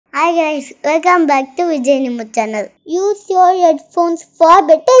Hi guys, welcome back to Vijay Nemo channel. Use your headphones for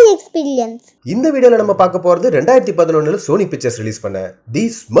better experience. இந்த வீடியோல நம்ம பார்க்க போறது 2011ல சோனி பிக்சர்ஸ் ரிலீஸ் பண்ண தி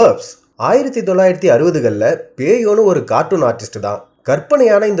ஸ்மர்ஃப்ஸ். 1960களில் பேயோன்னு ஒரு கார்ட்டூன் ஆர்டிஸ்ட் தான்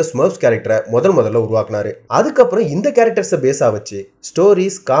கற்பனையான இந்த ஸ்மர்ஃப்ஸ் கேரக்டரை முதல்ல உருவாக்குனாரு. அதுக்கப்புறம் இந்த கேரக்டர்ஸை பேஸா வச்சு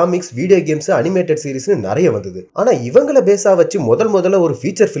stories, comics, video games, animated சீரிஸ்னு நிறைய வந்தது. ஆனா இவங்களை பேஸா வச்சு முதல்ல ஒரு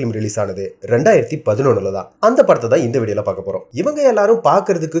ஃபீச்சர் ஃபிலிம் ரிலீஸ் ஆனது 2011ல தான். அந்த படத்தை தான் இந்த வீடியோல பார்க்க போறோம். இவங்க எல்லாரும்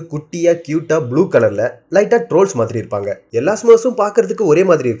பார்க்கிறதுக்கு குட்டியா, கியூட்டா, ப்ளூ கலர்ல லைட்டா ட்ரோல்ஸ் மாதிரி இருப்பாங்க. எல்லா ஸ்மர்ஃப்ஸும் பார்க்கிறதுக்கு ஒரே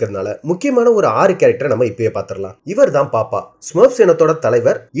மாதிரி இருக்கிறதுனால முக்கியமான ஒரு 6 கேரக்டரை நம்ம இப்பயே பார்த்துடலாம். இவர் தான் பாப்பா, ஸ்மர்ஃப்ஸ் இனத்தோட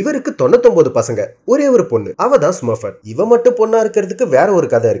தலைவர். இவருக்கு 99 பசங்க, ஒரே ஒரு பொண்ணு, அவ தான் ஸ்மர்ஃபர். இவ மட்டும் பொண்ணா இருக்கிறது வேற ஒரு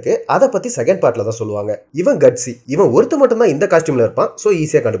கதை இருக்கு. அத பத்தி செகண்ட் பார்ட்ல தான் சொல்லுவாங்க. இவன் கட்சி, இவன் ஒருத்த மட்டும் தான் இந்த காஸ்டியூம்ல இருப்பான். சோ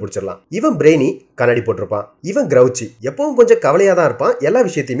ஈஸியா கண்டுபிடிச்சிடலாம். இவன் பிரெய்னி, கண்ணாடி போட்டிருப்பான். இவன் கிரவுச்சி, எப்பவும் கொஞ்சம் கவலையா தான் இருப்பான். எல்லா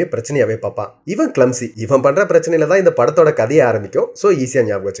விஷயத்தையுமே பிரச்சனையாவே பார்ப்பான். இவன் கிளம்சி, இவன் பண்ற பிரச்சனையில தான் இந்த படத்தோட கதையை ஆரம்பிக்கும். சோ ஈஸியா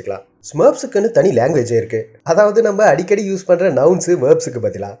ஞாபகம் வச்சுக்கலாம். ஸ்மர்ஃப்ஸுக்குன்னு தனி லாங்குவேஜே இருக்கு. அதாவது நம்ம அடிக்கடி யூஸ் பண்ற நவுன்ஸ் வேர்ப்ஸுக்கு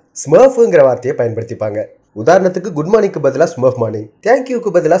பதிலா ஸ்மர்ஃப்ங்கிற வார்த்தையை பயன்படுத்திப்பாங்க. உதாரணத்துக்கு குட் மார்னிங்க்கு பதிலா ஸ்மர்ஃப் மார்னிங்,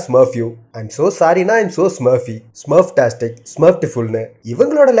 தேங்க்யூக்கு பதிலா ஸ்மர்ஃப் you, I'm so சாரினா I'm so ஸ்மர்ஃபி, ஸ்மர்ஃப் டாஸ்டிக், ஸ்மர்ஃப்டிஃபுல்னு.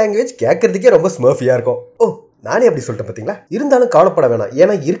 இவங்களோட லாங்குவேஜ் கேட்கறதுக்கே ரொம்ப ஸ்மர்ஃபியா இருக்கும். ஓ, நானே அப்படி சொல்லிட்டேன் பார்த்தீங்களா? இருந்தாலும் கவலைப்பட வேணாம்,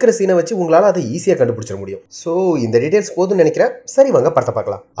 ஏன்னா இருக்கிற சீனை வச்சு உங்களால் அதை ஈஸியாக கண்டுபிடிச்சிட முடியும். ஸோ இந்த டீடைல்ஸ் போதும்னு நினைக்கிறேன். சரி, வாங்க படத்தை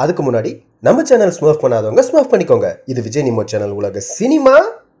பார்க்கலாம். அதுக்கு முன்னாடி நம்ம சேனல் ஸ்மர்ஃப் பண்ணாதவங்க ஸ்மர்ஃப் பண்ணிக்கோங்க. இது விஜய் நிமோ சேனல், உலக சினிமா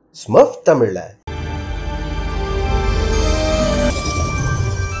ஸ்மர்ஃப் தமிழ்ல.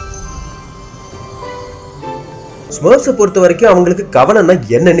 ஸ்மர்ஃப்ஸை பொறுத்த வரைக்கும் அவங்களுக்கு கவலைன்னா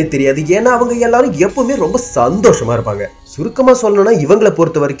என்னன்னு தெரியாது. ஏன்னா அவங்க எல்லாரும் எப்பவுமே ரொம்ப சந்தோஷமா இருப்பாங்க. சுருக்கமா சொல்லணும்னா இவங்களை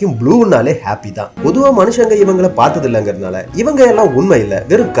பொறுத்த வரைக்கும் ப்ளூனாலே ஹாப்பி தான். பொதுவா மனுஷங்க இவங்களை பார்த்தது இல்லைங்கிறதுனால இவங்க எல்லாம் உண்மை இல்ல,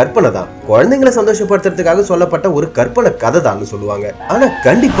 வெறும் கற்பனை தான். குழந்தைங்களை சந்தோஷப்படுத்துறதுக்காக சொல்லப்பட்ட ஒரு கற்பனை கதை தான் சொல்லுவாங்க. ஆனா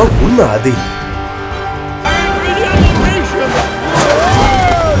கண்டிப்பா உண்மை அது.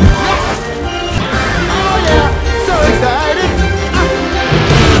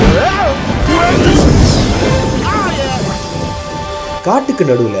 காட்டுக்கு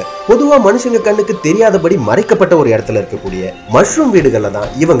நடுவுல பொதுவா மனுஷங்க கண்ணுக்கு தெரியாதபடி மறைக்கப்பட்ட ஒரு இடத்துல இருக்கக்கூடிய மஷ்ரூம் வீடுகள்ல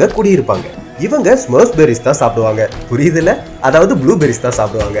தான் இவங்க குடியிருப்பாங்க. இவங்க ஸ்மர்ஃப் பெரிஸ் தான் சாப்பிடுவாங்க. புரியுதுல? அதாவது ப்ளூ பெரிஸ் தான்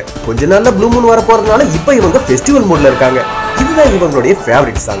சாப்பிடுவாங்க. கொஞ்ச நாள்ல ப்ளூ மூன் வர போறதுனால இப்ப இவங்க ஃபெஸ்டிவல் மூட்ல இருக்காங்க. இதுதான் இவங்களுடைய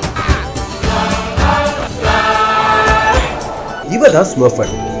ஃபேவரட் சாங். இவதான்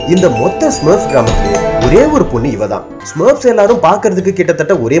ஸ்மர்ஃபர். இந்த மொத்த ஸ்மர்ஃப் கிராமத்திலே ஒரே ஒரு பொண்ணு இவ தான். ஸ்மர்ஃப்ஸ் எல்லாரும் பார்க்கிறதுக்கு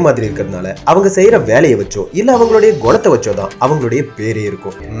கிட்டத்தட்ட ஒரே மாதிரி இருக்கிறதுனால அவங்க செய்யற வேலையை வச்சோ இல்ல அவங்களுடைய குணத்தை வச்சோ தான் அவங்களுடைய பேரே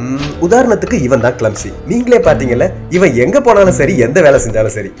இருக்கும். உதாரணத்துக்கு இவன் தான் கிளம்சி. நீங்களே பாத்தீங்கல்ல, இவன் எங்க போனாலும் சரி, எந்த வேலை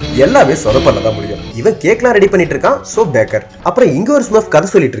செஞ்சாலும் சரி, எல்லாமே சொதப்பல்ல தான் முடியும். இவன் கேக்லாம் ரெடி பண்ணிட்டு இருக்கான். So Baker. அப்புறம் இங்க ஒரு ஸ்மர்ஃப் கதை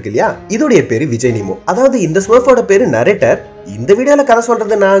சொல்லிட்டு இருக்கு இல்லையா, இதோடைய பேரு விஜய் நிமோ. அதாவது இந்த ஸ்மர்ஃபோட பேரு நரேட்டர். இந்த வீடியோல கதை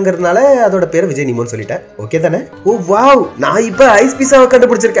சொல்றது நாங்கிறதுனால அதோட பேரு விஜய் நிமோன்னு சொல்லிட்டேன். ஓகே தானே? ஓ வாவ், நான் இப்ப ஐஸ் பீஸாவை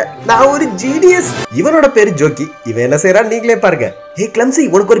கண்டுபிடிச்சிருக்கேன். நான் ஒரு ஜீனியஸ். இவனோட பேரு ஜோக்கி. இவன் என்ன செய்யறான் நீங்களே பாருங்க. ஹே கிளம்சி,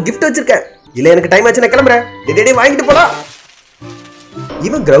 உனக்கு ஒரு கிஃப்ட் வச்சிருக்கேன். இல்ல எனக்கு டைம் ஆச்சு, நான் கிளம்புறேன். டேய் வாங்கிட்டு போடா.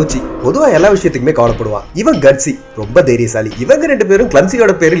 இவன் கிரவுச்சி, பொதுவா எல்லா விஷயத்துக்குமே கவலைப்படுவான். இவன் கட்சி, ரொம்ப தைரியசாலி. இவங்க ரெண்டு பேரும்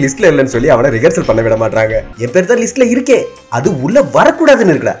கிளம்சியோட பேரு லிஸ்ட்ல இல்லைன்னு சொல்லி அவனை ரிஹர்சல் பண்ண விட மாட்டாங்க. என் பேர் தான் லிஸ்ட்ல இருக்கே, அது உள்ள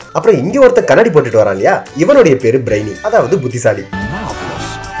வரக்கூடாதுன்னு இருக்கா. அப்புறம் இங்க ஒருத்த கண்ணாடி போட்டுட்டு வரான் இல்லையா, இவனுடைய பேரு பிரைனி, அதாவது புத்திசாலி.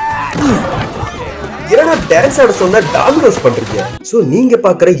 ஏன்னா டான்ஸ் ஆட சொன்னா டாமினோஸ் பண்றீங்க. சோ நீங்க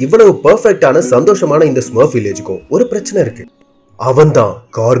பாக்குற இவ்வளவு பெர்ஃபெக்ட்டான சந்தோஷமான இந்த ஸ்மர்ஃப் வில்லேஜுக்கும் ஒரு பிரச்சனை இருக்கு. அவன்தான்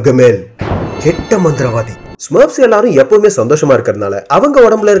கார்கமெல், கெட்ட மந்திரவாதி. ஸ்மர்ஃப்ஸ் எல்லாரும் எப்பவுமே சந்தோஷமா இருக்கிறதுனால அவங்க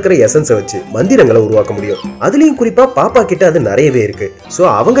உடம்புல இருக்கிற எசன்ஸை வச்சு மந்திரங்களை உருவாக்க முடியும். அதுலயும் குறிப்பா பாப்பா கிட்ட அது நிறையவே இருக்கு. சோ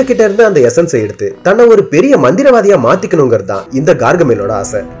அவங்க கிட்ட இருந்து அந்த எசன்ஸை எடுத்து தன்னை ஒரு பெரிய மந்திரவாதியா மாத்திக்கணுங்கிறது தான் இந்த கார்கமெலோட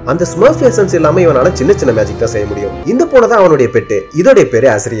ஆசை. அந்த ஸ்மர்ஃப் எசன்ஸ் இல்லாம இவனால சின்ன சின்ன மேஜிக் தான் செய்ய முடியும். இந்த பூனை தான் அவனுடைய பெட்டு. இதோடைய பேரு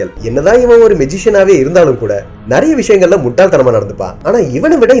அசரியல். என்னதான் இவன் ஒரு மெஜிஷியனாவே இருந்தாலும் கூட நிறைய விஷயங்கள்ல முட்டாள்தனமா நடந்துப்பான். ஆனா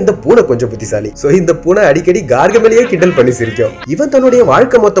இவனை விட இந்த பூனை கொஞ்சம் புத்திசாலி. சோ இந்த பூனை அடிக்கடி கார்கமெலையே கிண்டல் பண்ணி சிரிக்கும். இவன் தன்னுடைய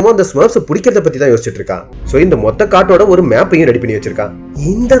வாழ்க்கை மொத்தமும் அந்த ஸ்மர்ஃப்ஸ் பிடிக்கிறத பத்தி தான் யோசிச்சுட்டு இருக்கான். சோ இந்த மொத்த காட்டோட ஒரு மேப்பையும் ரெடி பண்ணி வச்சிருக்கான்.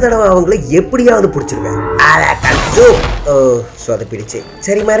 இந்த தடவை அவங்களை எப்படியாவது பிடிச்சிருவேன். அதை பிடிச்சு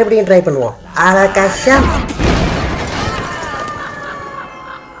சரி, மறுபடியும் ட்ரை பண்ணுவோம்.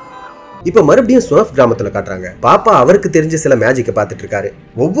 இப்ப மறுபடியும் ஸ்மர்ஃப் கிராமத்துல காட்டுறாங்க. பாப்பா அவருக்கு தெரிஞ்ச சில மேஜிக்க பாத்துட்டு இருக்காரு.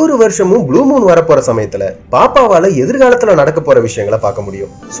 ஒவ்வொரு வருஷமும் ப்ளூ மூன் வர போற சமயத்துல பாப்பாவால எதிர்காலத்துல நடக்க போற விஷயங்களை பார்க்க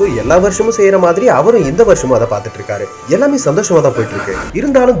முடியும். சோ எல்லா வருஷமும் செய்யற மாதிரி அவரும் இந்த வருஷமும் அதை பாத்துட்டு இருக்காரு. எல்லாமே சந்தோஷமா தான் போயிட்டு இருக்கு.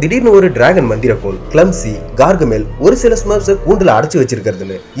 இருந்தாலும் திடீர்னு ஒரு டிராகன் மந்திரக்கோள், கிளம்சி, கார்கமெல் ஒரு சில ஸ்மர்ஃப்ஸை கூண்டுல அடைச்சு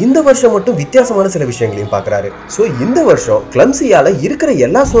வச்சிருக்கிறதுன்னு இந்த வருஷம் மட்டும் வித்தியாசமான சில விஷயங்களையும் பாக்குறாரு. சோ இந்த வருஷம் கிளம்சியால இருக்கிற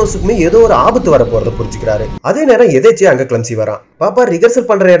எல்லா ஸ்மர்ஃப்ஸுக்குமே ஏதோ ஒரு ஆபத்து வர போறதை புரிஞ்சுக்கிறாரு. அதே நேரம் எதேச்சியா அங்க கிளம்சி வரான். பாப்பா ரிஹர்சல்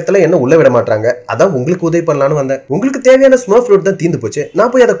பண்ற இடத்துல என்ன உள்ள விட மாட்டாங்க. அதான் உங்களுக்கு உதவி பண்ணலாம்னு வந்தேன். உங்களுக்கு தேவையான ஸ்மர்ஃப் ஃப்ரூட் தான் தீந்து போச்சு.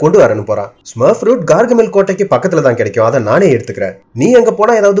 நான் போய் அதை கொண்டு வரேன்னு போறான். ஸ்மர்ஃப் ஃப்ரூட் கார்கமெல் கோட்டைக்கு பக்கத்துல தான் கிடைக்கும். அதை நானே எடுத்துக்கிறேன். நீ அங்க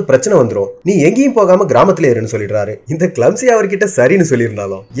போனா ஏதாவது பிரச்சனை வந்துரும். நீ எங்கேயும் போகாம கிராமத்துல இருன்னு சொல்லிடுறாரு. இந்த கிளம்சி அவர்கிட்ட சரின்னு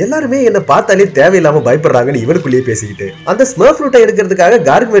சொல்லியிருந்தாலும் எல்லாருமே என்ன பார்த்தாலே தேவையில்லாம பயப்படுறாங்கன்னு இவனுக்குள்ளேயே பேசிக்கிட்டு அந்த ஸ்மர்ஃப் ஃப்ரூட்டை எடுக்கிறதுக்காக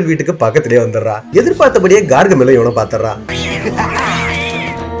கார்கமெல் வீட்டுக்கு பக்கத்திலே வந்துடுறா. எதிர்பார்த்தபடியே கார்கமெல்ல இவனை பார்த்தர்றா.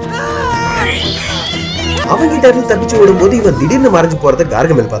 அவங்கிட்ட இருந்து தப்பிச்சு ஓடும்போது இவன் திடீர்னு மறைஞ்சு போறத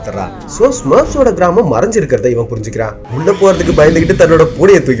கார்கமெல் பாத்துறான். சோ ஸ்மர்ஃப்ஸோட கிராமம் மறைஞ்சிருக்கிறத இவன் புரிஞ்சுக்கிறான். உள்ள போறதுக்கு பயந்துகிட்டு தன்னோட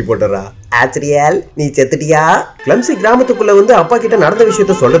பூனையை தூக்கி போட்டுறான். ஆச்சரியால் நீ செத்துட்டியா? கிளம்சி கிராமத்துக்குள்ள வந்து அப்பா கிட்ட நடந்த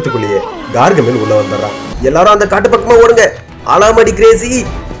விஷயத்த சொல்றதுக்குள்ளேயே கார்கமெல் உள்ள வந்துடுறான். எல்லாரும் அந்த காட்டு பக்கமா ஓடுங்க. அலாமடி கிரேசி.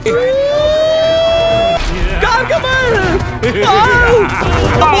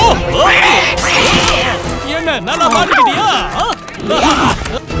 என்ன நல்லா மாட்டிக்கிட்டியா?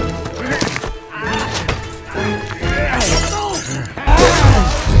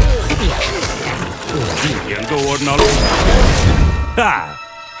 எங்க ஓடினாலும்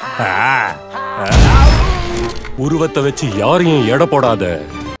உருவத்தை வச்சு யாரையும் எடை போடாத.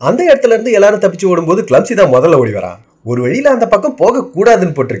 அந்த இடத்துல இருந்து எல்லாரும் தப்பிச்சு ஓடும்போது கிளம்சி தான் முதல்ல ஓடி வரா. ஒரு வழியில அந்த பக்கம் போக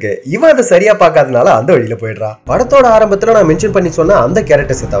கூடாதுன்னு போட்டிருக்கு. இவன் அதை சரியா பார்க்காதனால அந்த வழியில போயிடுறான். படத்தோட ஆரம்பத்துல நான் மென்ஷன் பண்ணி சொன்ன அந்த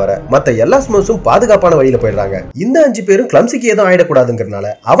கேரக்டர்ஸை தவிர மத்த எல்லா ஸ்மர்ஃப்ஸும் பாதுகாப்பான வழியில போயிடுறாங்க. இந்த 5 பேரும் கிளம்சிக்கு எதுவும் ஆயிடக்கூடாதுங்கிறதுனால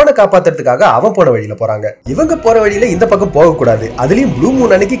அவனை காப்பாத்துறதுக்காக அவன் போன வழியில போறாங்க. இவங்க போற வழியில இந்த பக்கம் போக கூடாது, அதுலயும் ப்ளூ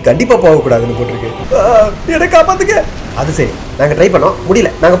மூன் அன்னைக்கு கண்டிப்பா போக கூடாதுன்னு போட்டிருக்கு. என்ன காப்பாத்துங்க. அது சரி, நாங்க ட்ரை பண்ணோம்,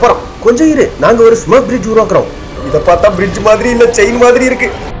 முடியல, நாங்க போறோம். கொஞ்சம் இரு, நாங்க ஒரு ஸ்மர்ஃப் பிரிட்ஜ் உருவாக்குறோம். இத பார்த்தா பிரிட்ஜ் மாதிரி இல்ல, செயின் மாதிரி இருக்கு.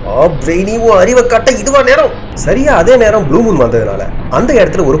 அறிவை காட்ட இதுவா நேரம். சரியா அதே நேரம் ப்ளூ மூன் வந்ததுனால அந்த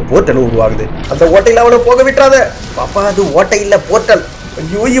இடத்துல ஒரு போர்ட்டல் உருவாகுது. அந்த ஓட்டையில அவனை போக விட்டுறாத. பாப்பா அது ஓட்டை இல்ல, போர்ட்டல்.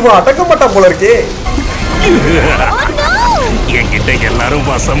 ஐயோ இவன் அடக்க மாட்டான் போல இருக்கே. என்கிட்ட எல்லாரும்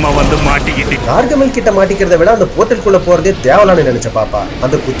வசமா வந்து மாட்டிக்கிட்டு கார்கமெல் கிட்ட மாட்டிக்கிறத விட அந்த போர்ட்டலுக்குள்ள போறதே தேவலான்னு நினைச்ச பாப்பா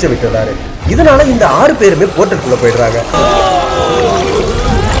அந்த குச்சை விட்டுறாரு. இதனால இந்த 6 பேருமே போர்ட்டலுக்குள்ள போயிடுறாங்க.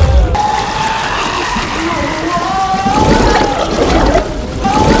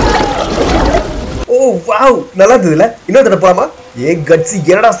 வாவ், நல்லா இருந்ததுல. இன்னொரு தடவை போலாமா? ஏ கட்சி,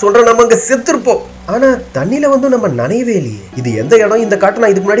 என்னடா சொல்ற, நம்ம அங்க செத்துருப்போம். ஆனா தண்ணியில வந்து நம்ம நனையவே இல்லையே. இது எந்த இடம்? இந்த காட்டை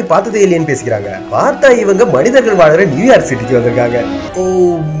நான் இதுக்கு முன்னாடி பார்த்ததே இல்லையேன்னு பேசிக்கிறாங்க. பார்த்தா இவங்க மனிதர்கள் வாழற நியூயார்க் சிட்டிக்கு வந்திருக்காங்க. ஓ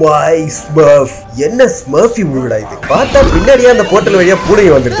மை ஸ்மர்ஃப், என்ன ஸ்மர்ஃபி மூவிடா இது. பார்த்தா பின்னாடியே அந்த போர்ட்டல் வழியா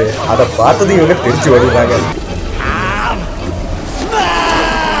பூனையை வந்துட்டு அதை பார்த்ததும் இவங்க தெரிச்சு வருவாங்க.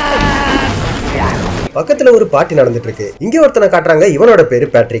 பக்கத்துல ஒரு பார்ட்டி நடந்துட்டு இருக்கு. இங்க ஒருத்தனை காட்டுறாங்க. இவனோட பேரு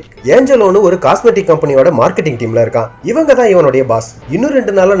பேட்ரிக். ஏஞ்சலோன்னு ஒரு காஸ்மெட்டிக் கம்பெனியோட மார்க்கெட்டிங் டீம்ல இருக்கான். இவங்க தான் இவனுடைய பாஸ். இன்னும்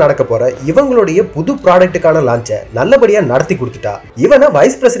 2 நாள்ல நடக்க போற இவங்களுடைய புது ப்ராடக்ட்டுக்கான லான்ச்சை நல்லபடியா நடத்தி கொடுத்துட்டா இவனை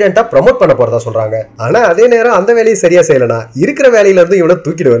வைஸ் பிரசிடென்ட்டா ப்ரமோட் பண்ண போறதா சொல்றாங்க. ஆனா அதே நேரம் அந்த வேலையை சரியா செய்யலனா இருக்கிற வேலையில இருந்து இவனை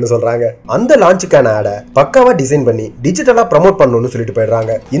தூக்கிடுவேன்னு சொல்றாங்க. அந்த லான்ச்சுக்கான ஆட பக்காவா டிசைன் பண்ணி டிஜிட்டலா ப்ரமோட் பண்ணணும்னு சொல்லிட்டு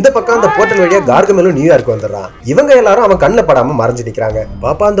போயிடுறாங்க. இந்த பக்கம் அந்த போர்ட்டல் வழியா கார்கமெலும் நியூயார்க் வந்துடுறான். இவங்க எல்லாரும் அவன் கண்ணில் படாம மறைஞ்சு நிக்கிறாங்க.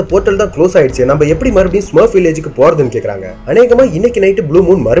 பாப்பா அந்த போர்ட்டல் தான் க்ளோஸ் ஆயிடுச்சு, நம்ம எப்படி மறுபடியும் ஸ்மர்ஃப் வில்லேஜுக்கு போறதுன்னு கேக்குறாங்க. அநேகமா இன்னைக்கு நைட்டு ப்ளூ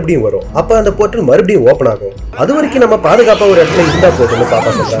மூன் மறுபடியும் வரும். அப்ப அந்த போர்ட்டல் மறுபடியும் ஓபன் ஆகும். அது வரைக்கும் நம்ம பாதுகாப்பா ஒரு இடத்துல இருந்தா போதும்னு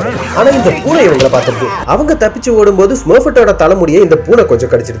பாப்பா சொல்றாங்க. ஆனா இந்த பூனை இவங்களை பார்த்துட்டு அவங்க தப்பிச்சு ஓடும்போது ஸ்மர்ஃபட்டோட தலைமுடியை இந்த பூனை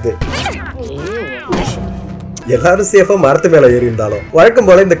கொஞ்சம் கடிச்சிருது. எல்லாரும் சேஃபா மரத்து மேல ஏறி இருந்தாலும் வழக்கம்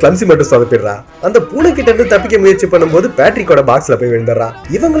போல இந்த கிளம்சி மட்டும் சொதப்பிடுறா. அந்த பூனை கிட்ட இருந்து தப்பிக்க முயற்சி பண்ணும்போது பேட்ரிக்கோட பாக்ஸ்ல போய் விழுந்துடுறா.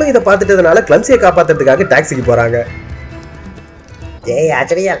 இவங்களும் இதை பார்த்துட்டதுனால கிளம்சியை காப்பாத்துறதுக்காக டாக்ஸிக்கு போறாங்க. ஏய்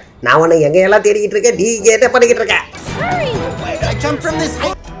ஆச்சரியா, நான் உன்னை எங்க எல்லாம் தேடிக்கிட்டு இருக்கேன், நீ என்ன பண்ணிக்கிட்டு இருக்க?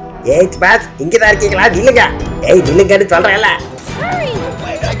 ஏய் பாஸ், இங்க தான் இருக்கீங்களா? நில்லுங்க. ஏய் நில்லுங்கன்னு சொல்றேன்ல.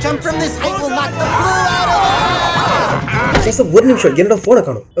 ஒரு நிமிஷம், என்னோட போனை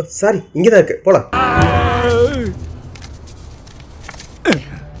காணும். சாரி, இங்கதான் இருக்கு, போலாம்.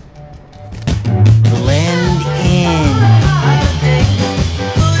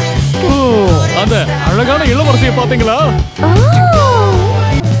 அந்த அழகான இளவரசியை பாத்தீங்களா?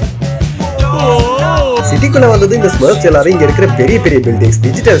 சிட்டிக்குள்ள வந்தது இந்த ஸ்மர்ஃப்ஸ் எல்லாரும் இங்க இருக்கிற பெரிய பெரிய பில்டிங்ஸ்,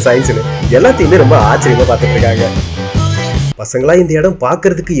 டிஜிட்டல் சயின்ஸ்னு எல்லாத்தையுமே ரொம்ப ஆச்சரியமா பார்த்துட்டு இருக்காங்க. பசங்களா இந்த இடம்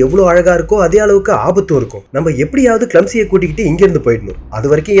பாக்குறதுக்கு எவ்வளவு அழகா இருக்கோ அதே அளவுக்கு ஆபத்தும் இருக்கும். நம்ம எப்படியாவது கிளம்சியை கூட்டிக்கிட்டு இங்க இருந்து போயிடணும். அது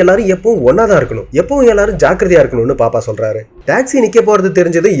வரைக்கும் எல்லாரும் எப்பவும் ஒன்னாதான் இருக்கணும், எப்பவும் எல்லாரும் ஜாக்கிரதையா இருக்கணும்னு பாப்பா சொல்றாரு. டாக்ஸி நிக்க போறது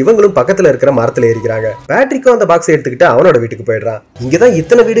தெரிஞ்சது இவங்களும் பக்கத்துல இருக்கிற மரத்துல ஏறிக்கிறாங்க. பேட்ரிக்கும் அந்த பாக்ஸ் எடுத்துக்கிட்டு அவனோட வீட்டுக்கு போயிடுறான். இங்கதான்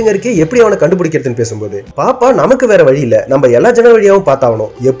இத்தனை வீடுங்க இருக்கு, எப்படி அவனை கண்டுபிடிக்கிறதுன்னு பேசும்போது பாப்பா நமக்கு வேற வழி இல்ல, நம்ம எல்லா ஜன வழியாவும்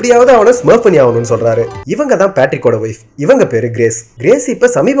பார்த்தாவணும், எப்படியாவது அவனை ஸ்மர்ஃப் பண்ணி ஆகணும்னு சொல்றாரு. இவங்க தான் பேட்ரிக்கோட வைஃப். இவங்க பேரு கிரேஸ். கிரேஸ்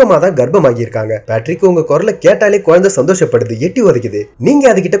இப்ப சமீபமா தான் கர்ப்பமாகி இருக்காங்க. பேட்ரிக் உங்க குரலை கேட்டாலே குழந்தை சந்தோஷப்படுது, எட்டி உதைக்குது, நீங்க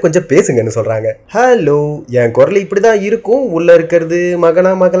அதுகிட்ட கொஞ்சம் பேசுங்கன்னு சொல்றாங்க. ஹலோ, என் குரல் இப்படிதான் இருக்கும், உள்ள இருக்கிறது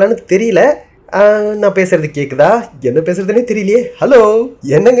மகனா மகளான்னு தெரியல, நான் பேசுறது கேக்குதா? என்ன பேசுறதுன்னே தெரியலையே. ஹலோ,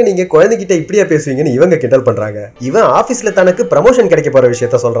 என்னங்க நீங்க குழந்தைகிட்ட இப்படியா பேசுவீங்கன்னு இவங்க கிண்டல் பண்றாங்க. இவன் ஆபீஸ்ல தனக்கு ப்ரமோஷன் கிடைக்க போற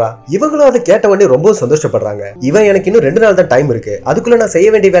விஷயத்த சொல்றா. இவங்களும் அதை கேட்ட உடனே ரொம்ப சந்தோஷப்படுறாங்க. இவன் எனக்கு இன்னும் 2 நாள் தான் டைம் இருக்கு, அதுக்குள்ள நான் செய்ய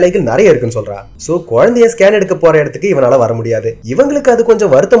வேண்டிய வேலைகள் நிறைய இருக்குன்னு சொல்றா. சோ குழந்தைய ஸ்கேன் எடுக்க போற இடத்துக்கு இவனால வர முடியாது. இவங்களுக்கு அது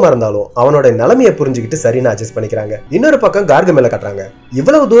கொஞ்சம் வருத்தமா இருந்தாலும் அவனோட நிலைமையை புரிஞ்சுக்கிட்டு சரின்னு அட்ஜஸ்ட் பண்ணிக்கிறாங்க. இன்னொரு பக்கம் கார்கு மேல காட்டுறாங்க.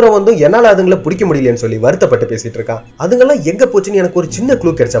 இவ்வளவு தூரம் வந்து என்னால அதுங்களை பிடிக்க முடியலன்னு சொல்லி வருத்தப்பட்டு பேசிட்டு இருக்கான். அதுங்கெல்லாம் எங்க போச்சுன்னு எனக்கு ஒரு சின்ன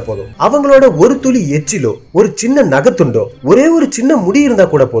க்ளூ கிடைச்சா போதும். அவங்களோட ஒரு துளி எச்சிலோ ஒரு சின்ன நகத்துண்டோ ஒரே ஒரு சின்ன முடி இருந்தா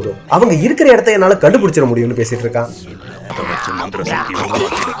கூட போதும், அவங்க இருக்கிற இடத்தை என்னால கண்டுபிடிச்சிட முடியும்னு பேசிட்டு இருக்கான்.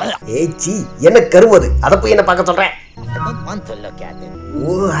 ஏச்சி என்ன கருமது, அத போய் என்ன பார்க்க சொல்றேன்.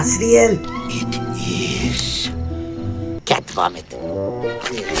 ஓ அஸ்ரியல்,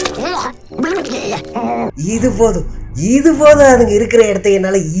 இது போதும் அதுங்க இருக்கிற இடத்தை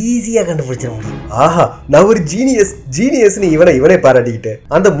என்னால ஈஸியா கண்டுபிடிச்சிட முடியும். ஆஹா, நான் ஒரு ஜீனியஸ்னு இவனை பாராட்டிக்கிட்டு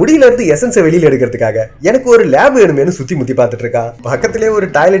அந்த முடியில இருந்து எசன்ஸை வெளியில எடுக்கிறதுக்காக எனக்கு ஒரு லேப் வேணுமேனு சுத்தி முத்தி பார்த்துட்டு இருக்கான். பக்கத்திலே ஒரு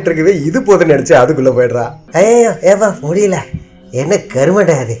டாய்லெட் இருக்கவே இது போதுன்னு நினைச்சு அதுக்குள்ள போயிடுறா. ஐயோ ஏவா முடியல, என்ன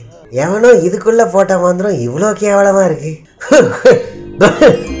கருமடாது, எவனோ இதுக்குள்ள போட்ட மாந்திரம் இவ்வளோ கேவலமா இருக்கு.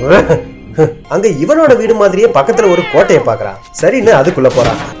 அங்க இவனோட வீடு மாதிரியே பக்கத்துல ஒரு கோட்டையை பாக்குறான். சரின்னு அதுக்குள்ள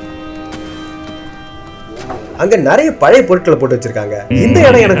போறான். அங்க நிறைய பழைய பொருட்களை போட்டு வச்சிருக்காங்க. இந்த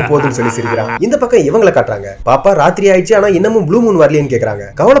இடம் எனக்கு போதுன்னு சொல்லி சிரிக்கிறான். இந்த பக்கம் இவங்களை காட்டுறாங்க. பாப்பா ராத்திரி ஆயிடுச்சு, ஆனா இன்னமும் ப்ளூ மூன் வரலன்னு கேக்குறாங்க.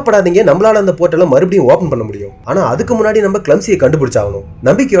 கவலைப்படாதீங்க, நம்மளால அந்த போர்ட்டலை மறுபடியும் ஓபன் பண்ண முடியும். ஆனா அதுக்கு முன்னாடி நம்ம கிளம்சியை கண்டுபிடிச்சாகணும்,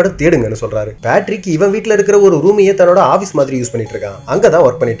 நம்பிக்கையோட தேடுங்கன்னு சொல்றாரு. பேட்ரிக் இவன் வீட்டுல இருக்கிற ஒரு ரூமையே தன்னோட ஆபீஸ் மாதிரி யூஸ் பண்ணிட்டு இருக்கான். அங்கதான்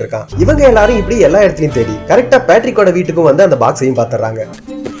ஒர்க் பண்ணிட்டு இருக்கான். இவங்க எல்லாரும் இப்படி எல்லா இடத்துலயும் தேடி கரெக்டா பேட்ரிக்கோட வீட்டுக்கும் வந்து அந்த பாக்ஸையும் பாத்துறாங்க.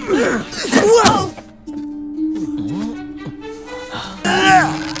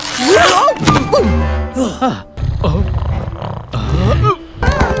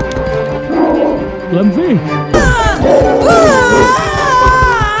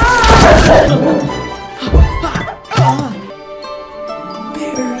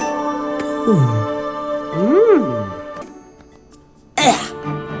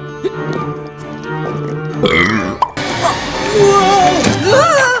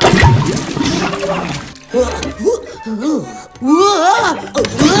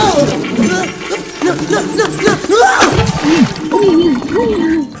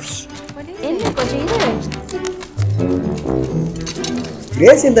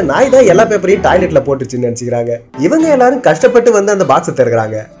 கிரேஸ் இந்த நாய் தான் எல்லா பேப்பரையும் டாய்லெட்ல போட்டுச்சுன்னு நினைச்சுக்கிறாங்க. இவங்க எல்லாரும் கஷ்டப்பட்டு வந்து அந்த பாக்ஸ்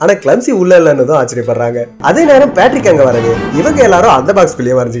திறக்கிறாங்க. ஆனா கிளம்சி உள்ள இல்லன்னு ஆச்சரியப்படுறாங்க. அதே நேரம் பேட்ரிக் அங்க வரது, இவங்க எல்லாரும் அந்த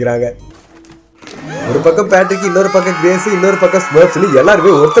பாக்ஸ்குள்ளேயே வரைஞ்சுக்கிறாங்க. ஒரு பக்கம் பேட்ரிக், இன்னொரு பக்கம் கிரேஸ், இன்னொரு பக்கம் ஸ்மர்ஃப்ஸ்,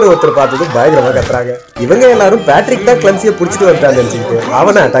 எல்லாருமே ஒருத்தர் பார்த்தது பயங்கரமா கத்துறாங்க. இவங்க எல்லாரும் பேட்ரிக் தான் கிளம்சியை புடிச்சிட்டு வந்துட்டான்னு நினைச்சுக்கிட்டு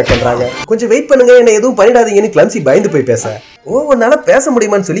அவனை அட்டாக் பண்றாங்க. கொஞ்சம் வெயிட் பண்ணுங்க, என்ன எதுவும் பண்ணிடாதீங்கன்னு கிளம்சி பயந்து போய் பேச, உன்னால பேச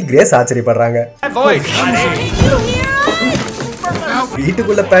முடியுமான்னு சொல்லி கிரேஸ் ஆச்சரியப்படுறாங்க.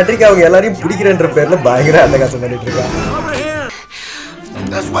 வீட்டுக்குள்ள பேட்ரிக் அவங்க எல்லாரையும் பிடிக்கிறன்ற பேர்ல பயங்கர அட்டகாசம் பண்ணிட்டு இருக்காங்க.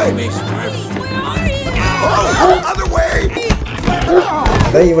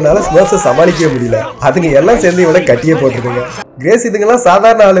 இவனால ஸ்மர்ஃப்ஸை சமாளிக்கவே முடியல. அதுங்க எல்லாம் சேர்ந்து இவனை கட்டியே போட்டுருக்குங்க. கிரேஸ் இதுங்கெல்லாம்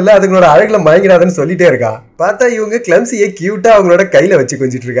சாதாரண ஆள் இல்ல, அதுங்களோட அழகுல மயங்கிறாதுன்னு சொல்லிட்டே இருக்கா. பார்த்தா இவங்க கிளம்சியை கியூட்டா அவங்களோட கையில வச்சு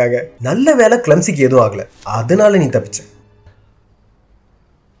கொஞ்சிட்டு இருக்காங்க. நல்ல வேலை கிளம்சிக்கு எதுவும் ஆகல, அதனால நீ தப்பிச்ச.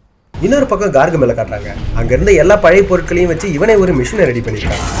 இன்னொரு பக்கம் கார்கு மேல காட்டுறாங்க. அங்க இருந்த எல்லா பழைய பொருட்களையும் வச்சு இவனை ஒரு மிஷினை ரெடி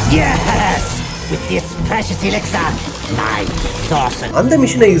பண்ணிருக்கான். அந்த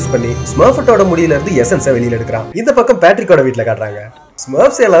மிஷினை யூஸ் பண்ணி ஸ்மர்ஃபட்டோட முடியில இருந்து எசன்ஸை வெளியில எடுக்கிறான். இந்த பக்கம் பேட்ரிக்கோட வீட்டுல காட்டுறாங்க.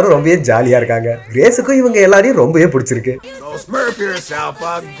 ஸ்மர்ஃப்ஸ் எல்லாரும் ரொம்பவே ஜாலியா இருக்காங்க. கிரேஸுக்கும் இவங்க எல்லாரையும் ரொம்பவே பிடிச்சிருக்கு.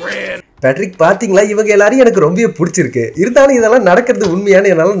 பேட்ரிக் பாத்தீங்களா, இவங்க எல்லாரும் எனக்கு ரொம்பவே பிடிச்சிருக்கு, இருந்தாலும் இதெல்லாம் நடக்கிறது உண்மையான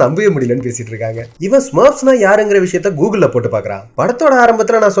என்னால நம்பவே முடியலன்னு பேசிட்டு இருக்காங்க. இவன் ஸ்மர்ஃப்ஸ்னா யாருங்கிற விஷயத்த கூகுள்ல போட்டு பாக்குறான். படத்தோட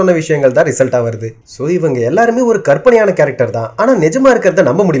ஆரம்பத்துல நான் சொன்ன விஷயங்கள் தான் ரிசல்ட்டா வருது. சோ இவங்க எல்லாருமே ஒரு கற்பனையான கேரக்டர் தான், ஆனா நிஜமா இருக்கிறத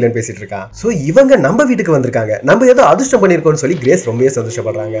நம்ப முடியலன்னு பேசிட்டு இருக்கான். சோ இவங்க நம்ம வீட்டுக்கு வந்திருக்காங்க, நம்ம ஏதோ அதிர்ஷ்டம் பண்ணிருக்கோம்னு சொல்லி கிரேஸ் ரொம்பவே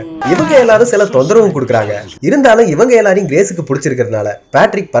சந்தோஷப்படுறாங்க. இவங்க எல்லாரும் சில தொந்தரவும் கொடுக்குறாங்க, இருந்தாலும் இவங்க எல்லாரையும் கிரேஸுக்கு பிடிச்சிருக்கிறதுனால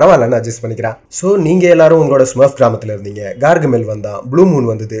பேட்ரிக் பரவாயில்லன்னு அட்ஜஸ்ட் பண்ணிக்கிறான். சோ நீங்க எல்லாரும் உங்களோட ஸ்மர்ஃப் கிராமத்துல இருந்தீங்க, கார்கமெல் வந்தான், ப்ளூ மூன்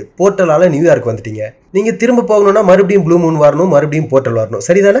வந்தது, போர்ட்டலால நியூயார்க் வந்துட்டீங்க. நீங்க திரும்ப போகணும்னா மறுபடியும் ப்ளூ மூன் வரணும், மறுபடியும் போர்ட்டல் வரணும்,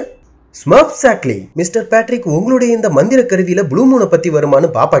 சரிதானே? ஸ்மர்ஃப் சாக்லி, மிஸ்டர் பேட்ரிக் உங்களுடைய இந்த மந்திர கருவியில ப்ளூ மூனை பத்தி வருமானு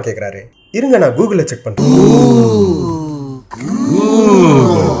பாப்பா கேக்குறாரு. இருங்க நான் கூகுள்ல செக் பண்றேன்.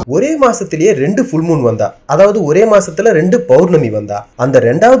 ஒரே மாசத்திலேயே 2 ஃபுல் மூன் வந்தா, அதாவது ஒரே மாசத்துல 2 பௌர்ணமி வந்தா, அந்த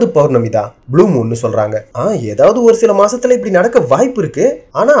 2வது பௌர்ணமி தான் ப்ளூ மூன்னு சொல்றாங்க. ஏதாவது ஒரு சில மாசத்துல இப்படி நடக்க வாய்ப்பு இருக்கு,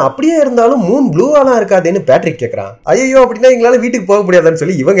 ஆனா அப்படியே இருந்தாலும் மூன் ப்ளூவாலாம் இருக்காதேன்னு பேட்ரிக் கேக்குறான். ஐயோ அப்படின்னா எங்களால வீட்டுக்கு போக முடியாதுன்னு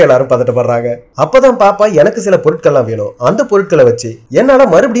சொல்லி இவங்க எல்லாரும் பதட்டப்படுறாங்க. அப்பதான் பாப்பா எனக்கு சில பொருட்கள்லாம் வேணும், அந்த பொருட்களை வச்சு என்னால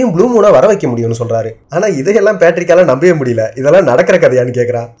மறுபடியும் ப்ளூ மூனை வர வைக்க முடியும்னு சொல்றாரு. ஆனா இதையெல்லாம் பேட்ரிக்கால நம்பவே முடியல, இதெல்லாம் நடக்கிற கதையான்னு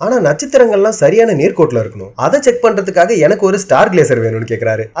கேக்குறான். ஆனா நட்சத்திரங்கள்லாம் சரியான நேர்கோட்டுல இருக்கணும், அதை செக் பண்றதுக்காக எனக்கு எனக்கு ஒரு ஸ்டார் கிளேசர் வேணும்னு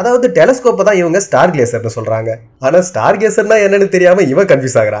கேக்குறாரு. அதாவது டெலஸ்கோப்பை தான் இவங்க ஸ்டார் கிளேசர்னு சொல்றாங்க. ஆனா ஸ்டார் கிளேசர்னா என்னன்னு தெரியாம இவன்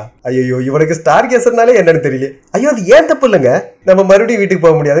கன்ஃபியூஸ் ஆகுறான். ஐயோ இவனுக்கு ஸ்டார் கிளேசர்னாலே என்னன்னு தெரியல. ஐயோ அது ஏன் தப்பு இல்லைங்க, நம்ம மறுபடியும் வீட்டுக்கு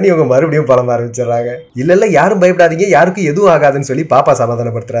போக முடியாதுன்னு இவங்க மறுபடியும் பழம் ஆரம்பிச்சிடறாங்க. இல்ல யாரும் பயப்படாதீங்க, யாருக்கும் எதுவும் ஆகாதுன்னு சொல்லி பாப்பா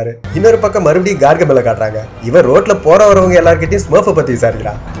சமாதானப்படுத்துறாரு. இன்னொரு பக்கம் மறுபடியும் கார்கமெல்ல காட்டுறாங்க. இவன் ரோட்ல போற வரவங்க எல்லார்கிட்டயும் ஸ்மர்ஃபை பத்தி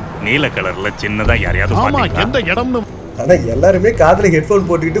விசாரிக்கிறான். நீல கலர்ல சின்னதா யாரையாவது பாத்தீங்களா? எந்த இடம்னு ஆனா எல்லாருமே காதுல ஹெட்போன்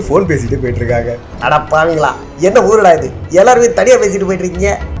போட்டுக்கிட்டு போன் பேசிட்டு போயிட்டு இருக்காங்க. அட பாவீங்களா, என்ன ஊருடா இது, எல்லாருமே தனியா பேசிட்டு போயிட்டு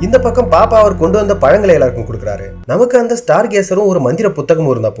இருக்கீங்க. இந்த பக்கம் பாப்பா அவர் கொண்டு வந்த பழங்களை எல்லாருக்கும் கொடுக்குறாரு. நமக்கு அந்த ஸ்டார் கேசரும் ஒரு மந்திர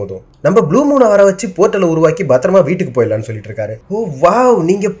புத்தகமும் இருந்தா போதும், நம்ம ப்ளூ மூனை வர வச்சு போர்ட்டலை உருவாக்கி பத்திரமா வீட்டுக்கு போயிடலாம்னு சொல்லிட்டு இருக்காரு. ஓ வாவ்,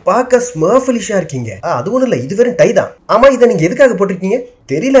 நீங்க பார்க்க ஸ்மர்ஃபலிஷா இருக்கீங்க. அது ஒண்ணும் இல்ல, இது வெறும் டை தான். ஆமா, இதை நீங்க எதுக்காக போட்டிருக்கீங்க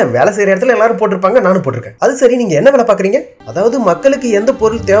தெரியல, வேலை செய்யற இடத்துல எல்லாரும் போட்டிருப்பாங்க, நானும் போட்டிருக்கேன். அது சரி, நீங்க என்ன வேலை பாக்குறீங்க? அதாவது மக்களுக்கு எந்த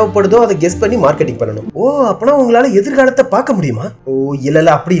பொருள் தேவைப்படுதோ அதை கெஸ் பண்ணி மார்க்கெட்டிங் பண்ணணும். ஓ அப்பனா உங்களால எதிர்காலத்தை பார்க்க முடியுமா? ஓ இல்ல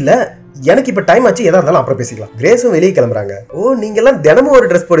அப்படி இல்ல, எனக்கு இப்ப டைம் ஆச்சு, எதா இருந்தாலும் அப்புறம் பேசிக்கலாம். கிரேஸும் வெளியே கிளம்புறாங்க. ஓ நீங்க எல்லாம் தினமும் ஒரு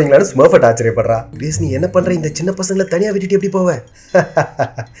ட்ரெஸ் போடுவீங்களான்னு ஸ்மர்ஃபட் ஆச்சரியப்படுறா. கிரேஸ் நீ என்ன பண்ற, இந்த சின்ன பசங்களை தனியா விட்டுட்டு எப்படி போவ?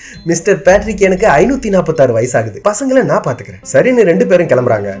 மிஸ்டர் பேட்ரிக், எனக்கு 546 வயசாகுது, பசங்களை நான் பாத்துக்கிறேன். சரின்னு 2 பேரும்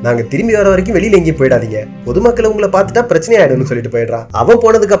கிளம்புறாங்க. நாங்க திரும்பி வர வரைக்கும் வெளியில எங்கேயும் போயிடாதீங்க, பொதுமக்களை உங்களை பார்த்துட்டா பிரச்சனை ஆயிடும்னு சொல்லிட்டு போயிடுறான். அவன்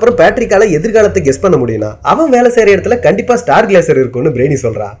போனதுக்கு அப்புறம் பேட்ரிக்கால எதிர்காலத்தை கெஸ் பண்ண முடியும்னா அவன் வேலை செய்யற இடத்துல கண்டிப்பா ஸ்டார் கிளேசர் இருக்கும்னு பிரெய்னி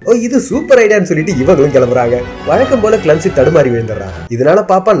சொல்றான். ஓ இது சூப்பர் ஐடியான்னு சொல்லிட்டு இவங்களும் கிளம்புறாங்க. வழக்கம் போல கிளம்சி தடுமாறி விழுந்துடுறான். இதனால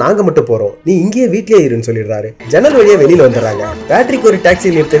பாப்பா நாங்க மட்டும் போறோம், நீ இங்கேயே வீட்லயே இருன்னு சொல்லிடுறாரு. ஜன்னல் வழியா வெளியில வந்துடுறாங்க. பேட்ரிக் ஒரு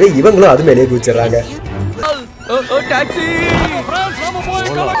டாக்ஸி நிறுத்தவே இவங்களும் அது மேலேயே குதிச்சிடுறாங்க.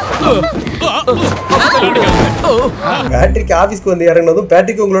 பேட்ரிக் ஆபீஸ்க்கு வந்து இறங்கினதும்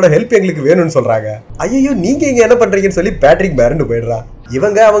பேட்ரிக் உங்களோட ஹெல்ப் எங்களுக்கு வேணும்னு சொல்றாங்க. ஐயோ நீங்க இங்க என்ன பண்றீங்கன்னு சொல்லி பேட்ரிக் மிரண்டு போயிடுறா.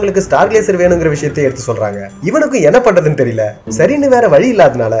 இவங்க அவங்களுக்கு ஸ்டார் கிளேசர் வேணுங்கிற விஷயத்தை எடுத்து சொல்றாங்க. இவனுக்கும் என்ன பண்றதுன்னு தெரியல. சரின்னு வேற வழி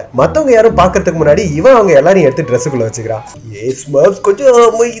இல்லாதனால மத்தவங்க யாரும் பாக்கிறதுக்கு முன்னாடி இவன் அவங்க எல்லாரையும் எடுத்து ட்ரெஸ்ஸுக்குள்ள வச்சுக்கிறான். கொஞ்சம்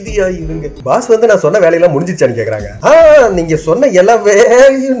அமைதியா இருங்க பாஸ், வந்து நான் சொன்ன வேலையெல்லாம் முடிஞ்சிச்சான்னு கேக்குறாங்க. நீங்க சொன்ன எல்லா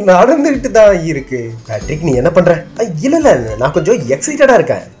வேலையும் நடந்துகிட்டு தான் இருக்கு. பேட்ரிக் நீ என்ன பண்ற? இல்ல நான் கொஞ்சம் எக்ஸைட்டடா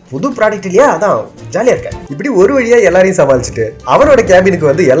இருக்கேன், புது ப்ராடக்ட் இல்லையா, அதான் ஜாலியா இருக்கேன். இப்படி ஒரு வழியா எல்லாரையும் சமாளிச்சுட்டு அவனோட கேபினுக்கு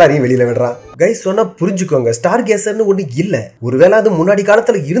வந்து எல்லாரையும் வெளியில விடுறான். கைஸ் சொன்னா புரிஞ்சுக்கோங்க, ஸ்டார் கேசர்னு ஒண்ணு இல்ல. ஒருவேளை அது முன்னாடி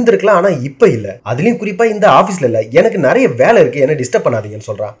காலத்துல இருந்திருக்கலாம், ஆனா இப்ப இல்ல. அதுலயும் குறிப்பா இந்த ஆபீஸ்ல இல்ல, எனக்கு நிறைய வேலை இருக்கு, என்ன டிஸ்டர்ப் பண்ணாதீங்கன்னு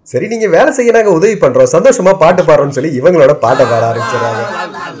சொல்றான். சரி நீங்க வேலை செய்ய நாங்க உதவி பண்றோம், சந்தோஷமா பாட்டு பாடுறோம்னு சொல்லி இவங்களோட பாட்டை பாட ஆரம்பிச்சிடறாங்க.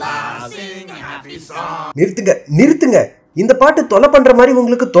 நிறுத்துங்க, இந்த பாட்டு தொலை பண்ற மாதிரி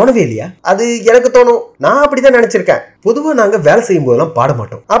உங்களுக்கு தோணவே இல்லையா? அது எனக்கு தோணும், நான் அப்படிதான் நினைச்சிருக்கேன். பொதுவா நாங்க வேலை செய்யும் போதெல்லாம் பாட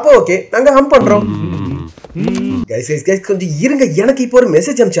மாட்டோம். அப்போ ஓகே, நாங்க ஹம் பண்றோம். கொஞ்சம் இருங்க, எனக்கு இப்போ ஒரு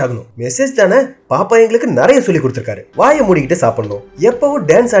மெசேஜ் அனுப்பிச்சாகணும். மெசேஜ் தானே, பாப்பா எங்களுக்கு நிறைய சொல்லி கொடுத்திருக்காரு. வாயை மூடிக்கிட்டு சாப்பிடணும், எப்பவும்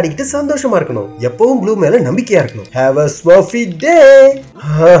டான்ஸ் ஆடிக்கிட்டு சந்தோஷமா இருக்கணும், எப்பவும் ப்ளூ மேல நம்பிக்கையா இருக்கணும். Have a smurfy day.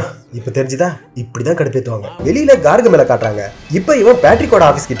 இப்ப தெரிஞ்சுதா, இப்படிதான் கடுப்பேத்துவாங்க. வெளியில கார்கமெல்ல காட்டுறாங்க. இப்ப இவன் பேட்ரிக்கோட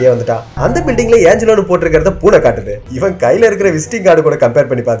ஆபீஸ் கிட்டே வந்துட்டான். அந்த பில்டிங்ல ஏஞ்சலோன்னு போட்டிருக்கிறத பூனை காட்டுது. இவன் கையில இருக்கிற விசிட்டிங் கார்டு கூட கம்பேர்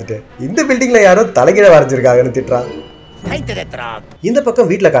பண்ணி பார்த்துட்டு இந்த பில்டிங்ல யாரோ தலைகீழ வரைஞ்சிருக்காங்கன்னு திட்டுறான். இந்த பக்கம்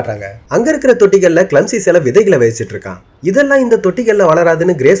வீட்டுல காட்டுறாங்க. அங்க இருக்கிற தொட்டிகள்ல கிளம்சி சில விதைகளை வச்சிட்டு இருக்கான். இதெல்லாம் இந்த தொட்டிகள்ல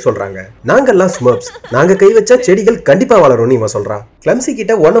வளராதுன்னு கிரேஸ் சொல்றாங்க. நாங்கெல்லாம் ஸ்மர்ப்ஸ், நாங்க கை வச்சா செடிகள் கண்டிப்பா வளரும்னு இவன் சொல்றான். கிளம்சி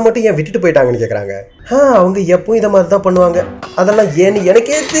கிட்ட ஒன்ன மட்டும் ஏன் விட்டுட்டு போயிட்டாங்கன்னு கேக்குறாங்க. அவங்க எப்பவும் இத மாதிரி தான் பண்ணுவாங்க, அதெல்லாம் ஏன்னு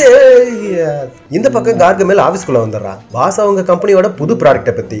எனக்கே இந்த பக்கம் கார்கமெல் ஆபீஸ்க்குள்ள வந்துடுறான். பாஸ் அவங்க கம்பெனியோட புது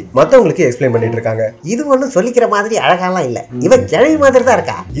ப்ராடக்ட்டை பத்தி மத்தவங்களுக்கு எக்ஸ்பிளைன் பண்ணிட்டு இருக்காங்க. இது ஒண்ணும் சொல்லிக்கிற மாதிரி அழகாலாம் இல்ல, இவன் கிழவி மாதிரி தான்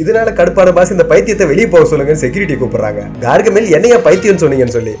இருக்கா. இதனால கடுப்பான பாஸ் இந்த பைத்தியத்தை வெளியே போக சொல்லுங்க செக்யூரிட்டி கூப்பிடுறாங்க. கார்கமெல் என்னையா பைத்தியம்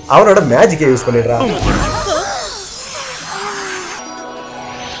சொன்னீங்கன்னு சொல்லி அவனோட மேஜிக்கை யூஸ் பண்ணிடுறான்.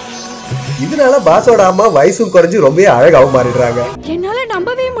 இதனால பாஸோட அம்மா வயசும் குறைஞ்சு ரொம்ப அழகாவும் மாறிடுறாங்க. என்னால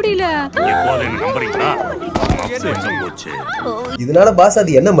நம்பவே முடியல. இதனால பாஸ்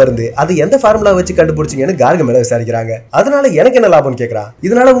அது என்ன மருந்து, அது எந்த ஃபார்முலா வச்சு கண்டுபிடிச்சீங்கன்னு கார்கமெல்ல விசாரிக்கிறாங்க. அதனால எனக்கு என்ன லாபம் கேக்குறான்.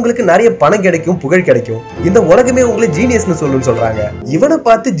 இதனால உங்களுக்கு நிறைய பணம் கிடைக்கும், புகழ் கிடைக்கும், இந்த உலகமே உங்களை ஜீனியஸ்னு சொல்லுன்னு சொல்றாங்க. இவனை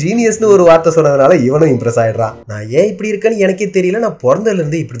பார்த்து ஜீனியஸ்னு ஒரு வார்த்தை சொன்னதுனால இவனும் இம்ப்ரெஸ் ஆயிடுறான். நான் ஏன் இப்படி இருக்கேன்னு எனக்கே தெரியல, நான் பிறந்ததுல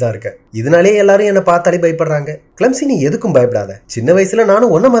இருந்து இப்படிதான் இருக்கேன். இதனாலே எல்லாரும் என்ன பார்த்தாலே பயப்படுறாங்க. கிளம்சி நீ எதுக்கும் பயப்படாத, சின்ன வயசுல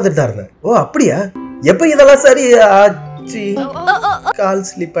நானும் ஒன்ன மாதிரி தான் இருந்தேன். ஓ அப்படியா, எப்ப இதெல்லாம் சரி கால்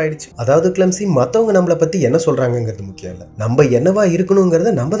ஸ்லிப் ஆயிடுச்சு. அதாவது கிளம்சி மத்தவங்க நம்மள பத்தி என்ன சொல்றாங்கிறது முக்கியம் இல்ல, நம்ம என்னவா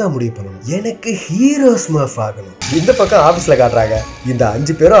இருக்கணும்ங்கறத நம்ம தான் முடிவு பண்ணணும். எனக்கு ஹீரோ ஸ்மர்ஃப் ஆகணும். இந்த பக்கம் ஆபீஸ்ல காட்டுறாங்க. இந்த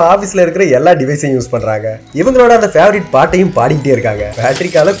 5 பேரும் ஆபீஸ்ல இருக்கிற எல்லா டிவைஸையும் யூஸ் பண்றாங்க. இவங்களோட அந்த ஃபேவரட் பாட்டையும் பாடிக்கிட்டே இருக்காங்க.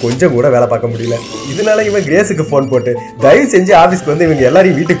 பேட்டரிக்கால கொஞ்சம் கூட வேலை பார்க்க முடியல. இதனால இவன் கிரேஸுக்கு போன் போட்டு தயவு செஞ்சு ஆபீஸ்க்கு வந்து இவங்க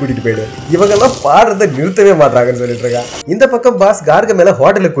எல்லாரையும் வீட்டுக்கு கூட்டிட்டு போயிடு, இவங்க எல்லாம் பாடுறதை நிறுத்தவே மாட்டாங்கன்னு சொல்லிட்டு இருக்காங்க. இந்த பக்கம் பாஸ் கார்கமெல்ல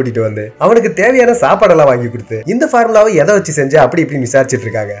ஹோட்டலுக்கு கூட்டிட்டு வந்து அவனுக்கு தேவையான சாப்பாடெல்லாம் வாங்கி கொடுத்து இந்த ஃபார்முலாவை எதை வச்சு செஞ்சு அப்படி இப்படி விசாரிச்சுட்டு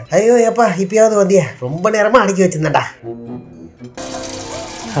இருக்காங்க. ஐயோ எப்பா இப்பயாவது வந்தியா, ரொம்ப நேரமா அடக்கி வச்சிருந்தா.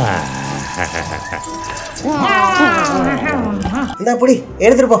 இந்த அப்படி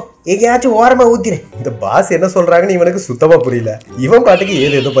எடுத்துட்டு போ, எங்கேயாச்சும் ஓரமா ஊத்திரு. இந்த பாஸ் என்ன சொல்றாங்கன்னு இவனுக்கு சுத்தமா புரியல. இவன் பாட்டுக்கு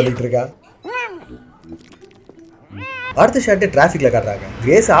ஏதோ பண்ணிட்டு இருக்கான். அடுத்த ஷாட் டிராபிக்ல காட்டுறாங்க.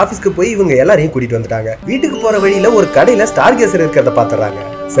 கிரேஸ் ஆபீஸ்க்கு போய் இவங்க எல்லாரையும் கூட்டிட்டு வந்துட்டாங்க. வீட்டுக்கு போற வழியில ஒரு கடையில ஸ்டார் கேசர் இருக்கிறத பாத்துறாங்க.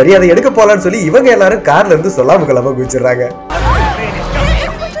 சரி அதை எடுக்க போலான்னு சொல்லி இவங்க எல்லாரும் கார்ல இருந்து சொல்லாம கிளம்ப குதிச்சிடுறாங்க.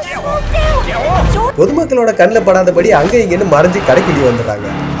 பொதுமக்களோட கண்ணில் படாதபடி அங்க இங்கன்னு மறைஞ்சு கடைக்குள்ளே வந்துட்டாங்க.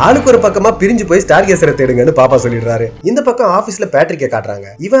 ஆளுக்கு ஒரு பக்கமா பிரிஞ்சு போய் ஸ்டார் கேசரை தேடுங்கன்னு பாப்பா சொல்லிடுறாரு. இந்த பக்கம் ஆபீஸ்ல பேட்ரிக்க காட்டுறாங்க.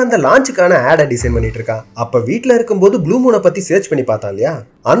 இவன் அந்த லான்ச்சுக்கான ஆட டிசைன் பண்ணிட்டு இருக்கான். அப்ப வீட்டுல இருக்கும்போது ப்ளூ மூனை பத்தி சர்ச் பண்ணி பார்த்தான் இல்லையா,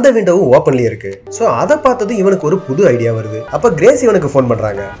 அந்த விண்டோவும் ஓப்பன்லயே இருக்கு. சோ அதை பார்த்ததும் இவனுக்கு ஒரு புது ஐடியா வருது. அப்ப கிரேஸ் இவனுக்கு போன்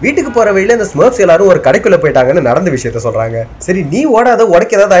பண்றாங்க. வீட்டுக்கு போற வழியில இந்த ஸ்மர்ஃப்ஸ் எல்லாரும் ஒரு கடைக்குள்ள போயிட்டாங்கன்னு நடந்த விஷயத்த சொல்றாங்க. சரி நீ ஓடாத,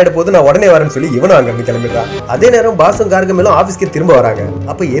 உடக்க ஏதாவது ஆயிட போது, நான் உடனே வரேன்னு சொல்லி இவனும் அங்க இருந்து கிளம்பிடுறான். அதே நேரம் பாசும் கார்கமேலும் ஆபீஸ்க்கு திரும்ப வராங்க.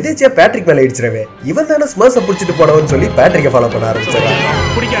 அப்ப எதேச்சியா பேட்ரிக் மேல இடிச்சிடவே இவன் தானே ஸ்மர்ஃப்ஸை புடிச்சிட்டு போனவன்னு சொல்லி பேட்ரிக்க ஃபாலோ பண்ண ஆரம்பிச்சாங்க.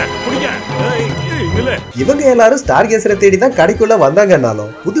 இவங்க எல்லாரும் ஸ்டார் கேசரை தேடி தான் கடைக்குள்ள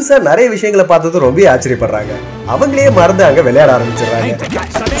வந்தாங்கன்னாலும் புதுசா நிறைய விஷயங்களை பார்த்தது ரொம்ப ஆச்சரியப்படுறாங்க. அவங்களே மறந்து அங்க விளையாட ஆரம்பிச்சிடுறாங்க.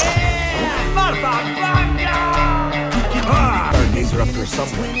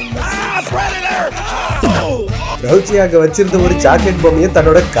 ரவுச்சியாக வச்சிருந்த ஒரு சாக்லேட் பொம்மையை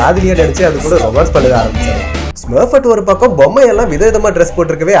தன்னோட காதலியா நினைச்சு அது கூட ரொமான்ஸ் பண்ண ஆரம்பிச்சாங்க. ஸ்மர்ஃபட் ஒரு பக்கம் பொம்மை எல்லாம் விதவிதமா ட்ரெஸ்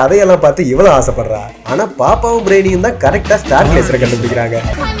போட்டிருக்கவே அதையெல்லாம் பார்த்து இவ்வளவு ஆசைப்படுறா. ஆனா பாப்பாவும் பிரெய்னியும் தான் கரெக்டா ஸ்டார் கேசரை கண்டுபிடிக்கிறாங்க.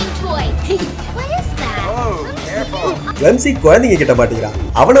 கிளம்சி குழந்தைங்க கிட்ட மாட்டேங்கிறான்.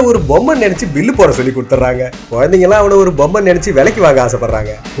 அவனை ஒரு பொம்மை நினைச்சு பில்லு போட சொல்லி கொடுத்துறாங்க. குழந்தைங்க எல்லாம் அவனை ஒரு பொம்மை நினைச்சு விலைக்கு வாங்க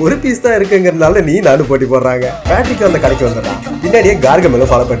ஆசைப்படுறாங்க. ஒரு பீஸ் தான் இருக்குங்கிறதுனால நீ நானும் போட்டி போடுறாங்க. பேட்ரிக் அந்த கடைக்கு வந்துடுறான். பின்னாடியே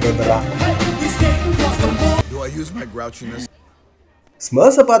கார்கமேலும் ஃபாலோ பண்ணிட்டு வந்துடுறான்.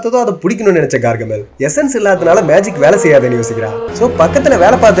 ஸ்மர்ஃப்ஸை பார்த்ததும் அதை பிடிக்கணும்னு நினைச்ச கார்கமேல் எசன்ஸ் இல்லாதனால மேஜிக் வேலை செய்யாதுன்னு யோசிக்கிறான். சோ பக்கத்துல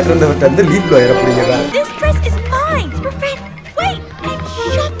வேலை பார்த்துட்டு இருந்தவர்கிட்ட வந்து லீஃப் ப்ளோயரை பிடிக்கிறான்.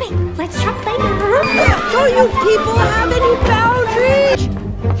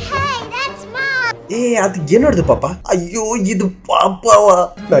 அது என்னோடது பாப்பா. ஐயோ இது பாப்பாவா?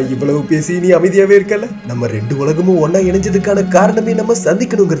 நான் இவ்வளவு பேசி நீ அமைதியாவே இருக்கல. நம்ம ரெண்டு உலகமும் ஒன்னா இணைஞ்சதுக்கான காரணமே நம்ம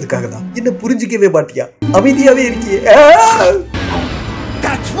சந்திக்கணுங்கிறதுக்காக தான். என்ன புரிஞ்சுக்கவே மாட்டியா? அமைதியாவே இருக்கியே.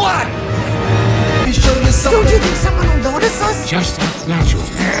 That's what. Don't you think someone will notice us? Just natural.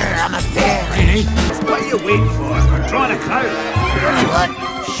 I'm a bear. Hey, what are you waiting for? I'm trying to coat. What?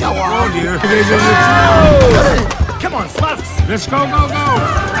 Show off. Oh dear. Come on, Smurfs. Let's go, go, go.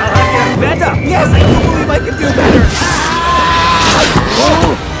 I'll have you better. Yes, I do believe I can do better.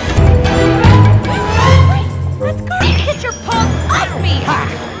 Weiss, let's go. Get your paws off me.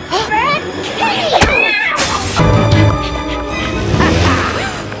 Red Katy.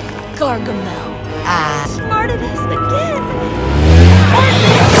 Gargamel. Smarted us again.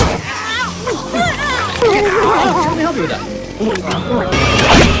 Let me help you with that.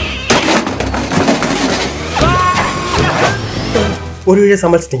 ஒரு வழியா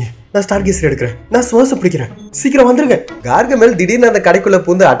சமாளிச்சிட்டீங்க. நான் star kesar எடுக்கிறேன். நான் சுவாசம் பிடிக்கிறேன். சீக்கிரம் வந்துருங்க. கார்கமேல் திடீர்னு அந்த கடைக்குள்ள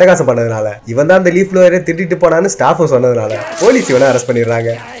பூந்து அட்டகாசம் பண்ணதுனால இவன் தான் அந்த லீஃப் ப்ளோயரை திட்டிட்டு போனான்னு ஸ்டாஃபும் சொன்னதுனால போலீஸ் இவனை அரெஸ்ட்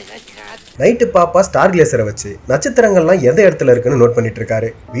பண்ணிடுறாங்க. நைட்டு பாப்பா ஸ்டார் கிளேசரை வச்சு நட்சத்திரங்கள்லாம் எந்த இடத்துல இருக்குன்னு நோட் பண்ணிட்டு இருக்காரு.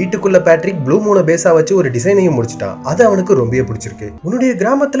 வீட்டுக்குள்ள பேட்ரிக் ப்ளூ மூனை பேஸா வச்சு ஒரு டிசைனையும் முடிச்சிட்டான். அது அவனுக்கு ரொம்ப பிடிச்சிருக்கு. உன்னுடைய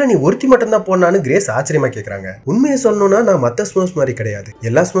கிராமத்துல நீ ஒருத்தி மட்டும் தான் போனான்னு கிரேஸ் ஆச்சரியமா கேக்குறாங்க. உண்மையை சொல்லணும்னா நான் மத்த ஸ்மர்ஃப்ஸ் மாதிரி கிடையாது.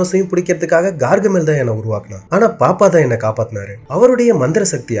 எல்லா ஸ்மர்ஃப்ஸையும் பிடிக்கிறதுக்காக கார்கமேல் தான் என்ன உருவாக்குனான். ஆனா பாப்பா தான் என்ன காப்பாத்தினாரு. அவருடைய மந்திர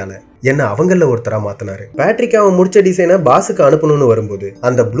சக்தியால என்ன அவங்கள ஒருத்தரா மாத்தினாரு. பேட்ரிக் அவன் முடிச்ச டிசைனை பாஸுக்கு அனுப்பணும்னு வரும்போது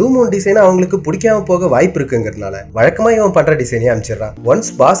அந்த ப்ளூ மூன் டிசைனை அவங்களுக்கு பிடிக்காம போக வாய்ப்பு இருக்குங்கிறதுனால வழக்கமா இவன் பண்ற டிசைனே அனுப்பிச்சிடறான். ஒன்ஸ்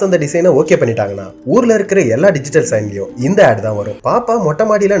பாஸ் அந்த டிசைனை ஓகே பண்ணிட்டாங்கன்னா ஊர்ல இருக்கிற எல்லா டிஜிட்டல் சைன்லயும் இந்த ஆட் தான் வரும். பாப்பா மொட்டை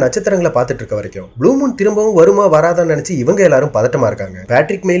மாடியில நட்சத்திரங்களை பார்த்துட்டு இருக்க வரைக்கும் ப்ளூ மூன் திரும்பவும் வருமா வராதான்னு நினைச்சு இவங்க எல்லாரும் பதட்டமா இருக்காங்க.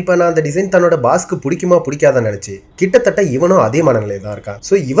 பேட்ரிக் மெயில் பண்ண அந்த டிசைன் தன்னோட பாஸ்க்கு பிடிக்குமா பிடிக்காதான்னு நினைச்சு கிட்டத்தட்ட இவனும் அதே மனநிலையில தான் இருக்கான்.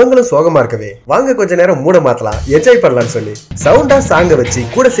 சோ இவங்களும் சோகமா இருக்கவே வாங்க கொஞ்ச நேரம் மூட மாத்தலாம், என்ஜாய் பண்ணலாம்னு சொல்லி சவுண்டா சாங்க வச்சு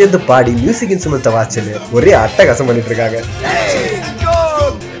கூட சேர்ந்து பாடி மியூசிக் இன்ஸ்ட்ருமெண்ட்டை வாட்சின்னு ஒரே அட்டகாசம் பண்ணிட்டு இருக்காங்க.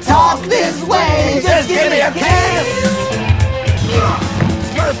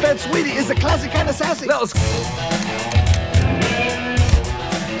 Sweetie is a classic kind of sassy.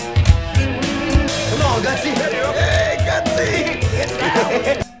 Come on, Gutsy. Hey, Gutsy.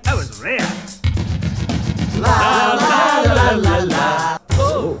 That was rare. La la la la la.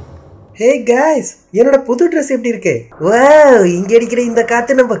 Oh. Hey guys, என்னோட புது ட்ரெஸ் எப்படி இருக்கு? வாவ், இங்க அடிக்கிற இந்த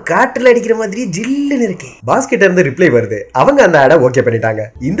காத்து நம்ம காட்டுல அடிக்கிற மாதிரி ஜில்லுன்னு இருக்கு. பாஸ் கிட்ட இருந்து ரிப்ளை வருது. அவங்க அந்த ஆட ஓகே பண்ணிட்டாங்க.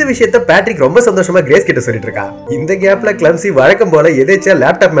 இந்த விஷயத்தை பேட்ரிக் ரொம்ப சந்தோஷமா கிரேஸ் கிட்ட சொல்லிட்டு இருக்கான். இந்த கேப்ல கிளம்சி வழக்கம் போல எதேச்சா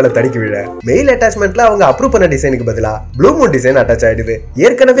லேப்டாப் மேல தடிக்கி விழ மெயில் அட்டாச்மெண்ட்ல அவங்க அப்ரூவ் பண்ண டிசைனுக்கு பதிலா ப்ளூ மூன் டிசைன் அட்டாச் ஆயிடுது.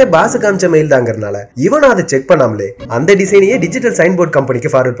 ஏற்கனவே பாஸ் காமிச்ச மெயில் தாங்கிறதுனால இவனும் அதை செக் பண்ணாமலே அந்த டிசைனையே டிஜிட்டல் சைன் போர்ட்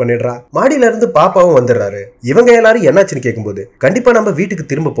கம்பெனிக்கு ஃபார்வர்ட் பண்ணிடுறான். மாடியில இருந்து பாப்பாவும் வந்துடுறாரு. இவங்க எல்லாரும் என்னாச்சுன்னு கேட்கும்போது கண்டிப்பா நம்ம வீட்டுக்கு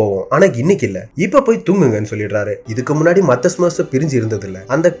திரும்ப போவோம், ஆனா இன்னைக்கு இல்ல, இப்ப போய் தூங்குங்கன்னு சொல்லிடுறாரு. இதுக்கு முன்னாடி மத்த ஸ்மர்ஃப்ஸ் பிரிஞ்சு இருந்தது இல்ல,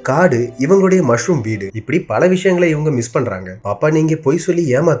 அந்த காடு, இவங்களுடைய மஷ்ரூம் வீடு, இப்படி பல விஷயங்களை இவங்க மிஸ் பண்றாங்க. பாப்பா நீங்க போய் சொல்லி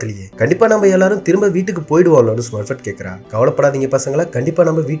ஏமாத்தலையே, கண்டிப்பா நம்ம எல்லாரும் திரும்ப வீட்டுக்கு போயிடுவோம்னு ஸ்மர்ஃபட் கேக்குறா. கவலைப்படாதீங்க பசங்களா, கண்டிப்பா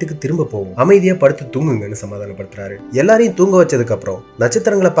நம்ம வீட்டுக்கு திரும்ப போவோம், அமைதியா படுத்து தூங்குங்கன்னு சமாதானப்படுத்துறாரு. எல்லாரையும் தூங்க வச்சதுக்கு அப்புறம்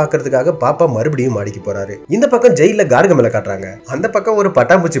நட்சத்திரங்களை பாக்குறதுக்காக பாப்பா மறுபடியும் மாடிக்கு போறாரு. இந்த பக்கம் ஜெயில கார்கமெல காட்டுறாங்க. அந்த பக்கம் ஒரு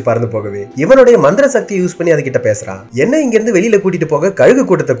பட்டாம்பூச்சி பறந்து போகவே இவனுடைய மந்திர சக்தி யூஸ் பண்ணி அது கிட்ட பேசுறான். என்ன இங்க இருந்து வெளியில கூட்டிட்டு போக கழுகு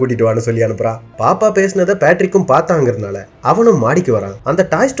கூட்டத்தை கூட்டிட்டு வான்னு சொல்லி அனுப்புறான். பாப்பா பேசினதை பேட்ரிக்கும் பார்த்தாங்கிறதுனால அவனும் மாடிக்கு வரான். அந்த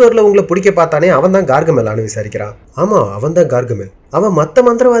டாய் ஸ்டோர்ல உங்களை பிடிக்க பார்த்தானே அவன் தான் கார்கமெலான்னு விசாரிக்கிறான். ஆமா அவன் தான் கார்கமெல். அவன் மத்த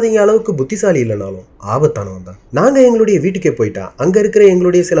மந்திரவாதிங்க அளவுக்கு புத்திசாலி இல்லைனாலும் ஆபத்தானவன் தான். நாங்க எங்களுடைய வீட்டுக்கே போயிட்டா அங்க இருக்கிற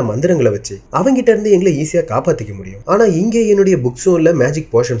எங்களுடைய சில மந்திரங்களை வச்சு அவங்கிட்ட இருந்து எங்களை ஈஸியா காப்பாத்திக்க முடியும். ஆனா இங்க என்னுடைய புக்ஸும் இல்ல,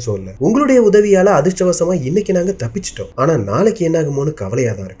 மேஜிக் போஷன்ஸும் இல்ல. உங்களுடைய உதவியால அதிர்ஷ்டவசமா இன்னைக்கு நாங்க தப்பிச்சிட்டோம். ஆனா நாளைக்கு என்ன ஆகுமோன்னு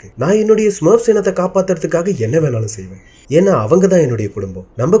கவலையா தான் இருக்கு. நான் என்னுடைய ஸ்மர்ஃப்ஸ் இனத்தை காப்பாத்துறதுக்காக என்ன வேணாலும் செய்வேன். ஏன்னா அவங்க தான் என்னுடைய குடும்பம்.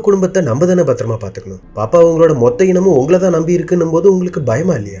 நம்ம குடும்பத்தை நம்ம தானே பத்திரமா பாத்துக்கணும். பாப்பா உங்களோட மொத்த இனமும் உங்களை தான் நம்பி இருக்குன்னும் போது உங்களுக்கு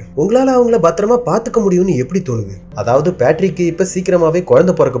பயமா இல்லையா? உங்களால அவங்கள பத்திரமா பாத்துக்க முடியும்னு எப்படி தோணுது? அதாவது பேட்ரிக்கு இப்ப சீக்கிரமாவே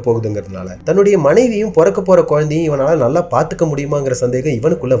குழந்தை பிறக்க போகுதுங்கிறதுனால தன்னுடைய மனைவியும் பிறக்க போற குழந்தையும் இவனால நல்லா பாத்துக்க முடியுமாங்கிற சந்தேகம்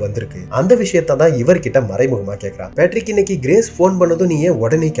இவனுக்குள்ள வந்திருக்கு. அந்த விஷயத்த தான் இவர்கிட்ட மறைமுகமா கேட்கிறான். பேட்ரிக் இன்னைக்கு கிரேஸ் போன் பண்ணதும் நீ ஏன்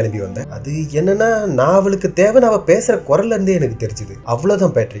உடனே கிளம்பி வந்த? அது என்னன்னா நான் அவளுக்கு தேவைன்னு அவ பேசுற குரல்ல இருந்தே எனக்கு தெரிஞ்சது.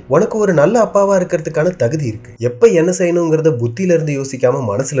 அவ்வளவுதான் பேட்ரிக், உனக்கு ஒரு நல்ல அப்பாவா இருக்கிறதுக்கான தகுதி இருக்கு. எப்ப என்ன செய்யணுங்கிறத புத்தியில இருந்து யோசிக்காம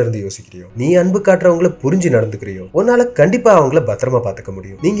மனசுல இருந்து யோசிக்கிறியோ, நீ அன்பு காட்டுறவங்களை புரிஞ்சு நடந்துக்கிறியோ, உன்னால கண்டிப்பா அவங்கள பத்திரமா பாத்துக்க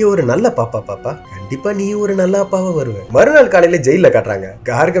முடியும். நீங்க ஒரு நல்ல பாப்பா, கண்டிப்பா நீ ஒரு நல்ல அப்பாவா வருவ. மறுநாள் காலையில ஜெயில காட்டுறாங்க.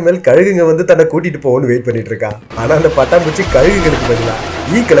 கார்கமெல் கழுகுங்க வந்து தன்னை கூட்டிட்டு போவோன்னு வெயிட் பண்ணிட்டு இருக்கான். ஆனா அந்த பட்டாம்பூச்சி கழுகுகளுக்கு பதிலா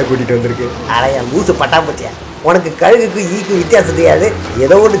ஈக்களை கூட்டிட்டு வந்திருக்கு. அலையா லூசு பட்டாம்பூச்சியா, உனக்கு கழுகுக்கு ஈக்கு வித்தியாசம் தெரியாது.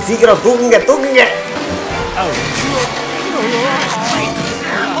 ஏதோ ஒன்று சீக்கிரம் தூங்குங்க.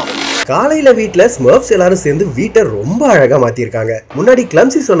 காலையில வீட்டுல ஸ்மர்ஃப்ஸ் எல்லாரும் சேர்ந்து வீட்டை ரொம்ப அழகா மாத்திருக்காங்க. முன்னாடி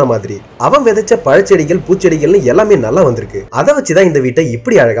கிளம்சி சொன்ன மாதிரி அவன் விதைச்ச பழச்செடிகள் பூச்செடிகள்னு எல்லாமே நல்லா வந்திருக்கு. அதை வச்சுதான் இந்த வீட்டை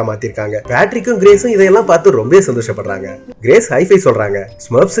இப்படி அழகா மாத்திருக்காங்க. பேட்ரிக்கும் கிரேஸும் இதையெல்லாம் பார்த்து ரொம்ப சந்தோஷப்படுறாங்க. கிரேஸ் ஹைஃபை சொல்றாங்க.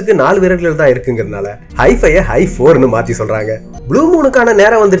 ஸ்மர்ஃப்ஸுக்கு 4 விரல்கள் தான் இருக்குங்கிறதுனால ஹைஃபைய ஹை 4ன்னு மாத்தி சொல்றாங்க. ப்ளூ மூனுக்கான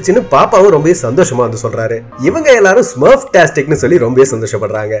நேரம் வந்துருச்சுன்னு பாப்பாவும் ரொம்ப சந்தோஷமா வந்து சொல்றாரு. இவங்க எல்லாரும் ஸ்மர்ஃப் டாஸ்டிக்னு சொல்லி ரொம்ப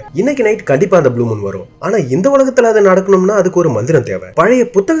சந்தோஷப்படுறாங்க. இன்னைக்கு நைட் கண்டிப்பா அந்த ப்ளூ மூன் வரும். ஆனா இந்த உலகத்துல அது நடக்கணும்னா அதுக்கு ஒரு மந்திரம் தேவை. பழைய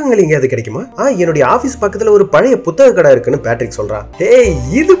புத்தகங்கள் அது கிடைக்குமா? என்னுடைய ஆபீஸ் பக்கத்துல ஒரு பழைய புத்தக கடை இருக்குன்னு பேட்ரிக் சொல்றான். ஏய்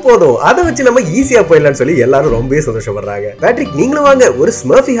இது போதும், அதை வச்சு நம்ம ஈஸியா போயிடலாம்னு சொல்லி எல்லாரும் ரொம்ப சந்தோஷப்படுறாங்க. பேட்ரிக் நீங்களும் வாங்க, ஒரு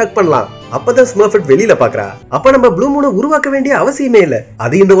ஸ்மர்ஃபி ஹக் பண்ணலாம். அப்பதான் ஸ்மர்ஃபட் வெளியில பாக்குறா. அப்ப நம்ம ப்ளூ மூனை உருவாக்க வேண்டிய அவசியமே இல்ல,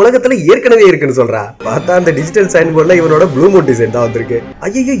 அது இந்த உலகத்துல ஏற்கனவே இருக்குன்னு சொல்றா. பார்த்தா அந்த டிஜிட்டல் சைன் போர்ட்ல இவனோட ப்ளூ மூன் டிசைன் தான் வந்திருக்கு.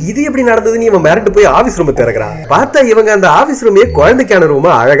 ஐயோ இது எப்படி நடந்ததுன்னு இவன் மிரண்டு போய் ஆபீஸ் ரூம் திறக்கிறான். பார்த்தா இவங்க அந்த ஆபீஸ் ரூமே குழந்தைக்கான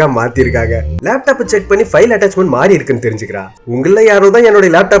ரூமா அழகா மாத்தி இருக்காங்க. லேப்டாப் செக் பண்ணி ஃபைல் அட்டாச்மெண்ட் மாறி இருக்குன்னு தெரிஞ்சுக்கிறா. உங்கள யாரோ தான் என்னோட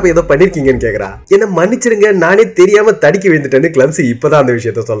லேப்டாப் ஏதோ பண்ணிருக்கீங்கன்னு கேக்குறா. என்ன மன்னிச்சிருங்க, நானே தெரியாம தடுக்கி விழுந்துட்டேன்னு கிளம்சி இப்பதான் அந்த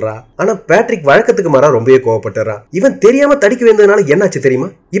விஷயத்த சொல்றா. ஆனா பேட்ரிக் வழக்கத்துக்கு மாறா ரொம்பவே கோவப்பட்டுறான். இவன் தெரியாம தடுக்கி விழுந்ததுனால என்னாச்சு தெரியுமா?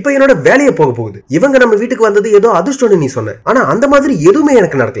 இப்ப என்னோட வேலையை போக போகுது. இவங்க நம்ம வீட்டுக்கு வந்தது ஏதோ அதிர்ஷ்டம்னு நீ சொன்ன, ஆனா அந்த மாதிரி எதுவுமே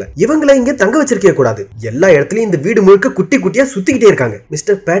எனக்கு நடக்கல. இவங்களை இங்க தங்க வச்சிருக்க கூடாது. எல்லா இடத்துலயும் இந்த வீடு முழுக்க குட்டி குட்டியா சுத்திக்கிட்டே இருக்காங்க.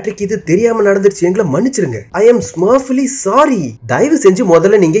 மிஸ்டர் பேட்ரிக் இது தெரியாம நடந்துருச்சு, எங்களை மன்னிச்சிருங்க. I am ஸ்மர்ஃபுல்லி sorry. தயவு செஞ்சு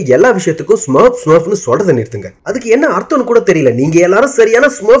முதல்ல நீங்க எல்லா விஷயத்துக்கும் ஸ்மர்ஃப்னு சொல்றதை நிறுத்துங்க. அதுக்கு என்ன அர்த்தம்னு கூட தெரியல. நீங்க எல்லாரும்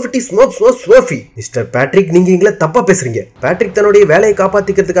சரியான ஸ்மர்ஃபிட்டி ஸ்மர்ஃபி. மிஸ்டர் பேட்ரிக் நீங்க எங்களை தப்பா பேசுறீங்க. பேட்ரிக் தன்னுடைய வேலையை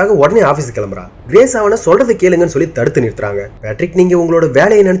காப்பாத்திக்கிறதுக்காக உடனே ஆபீஸ் கிளம்புறான். கிரேஸ் அவனை சொல்றதை கேளுங்கன்னு சொல்லி தடுத்து நிறுத்துறாங்க. பேட்ரிக் நீங்க உங்களோட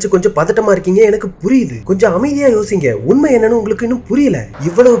வேலையை நினைச்சு கொஞ்சம் பதட்டமா இருக்கீங்க, எனக்கு புரியுது. கொஞ்சம் அமைதியா யோசிங்க. உண்மை என்னன்னு உங்களுக்கு இன்னும் புரியல.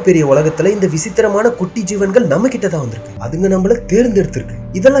 இவ்வளவு பெரிய உலகத்துல இந்த விசித்திரமான குட்டி ஜீவன்கள் நம்ம கிட்ட தான் வந்திருக்கு. அதுங்க நம்மள தேர்ந்தெடுத்திருக்கு.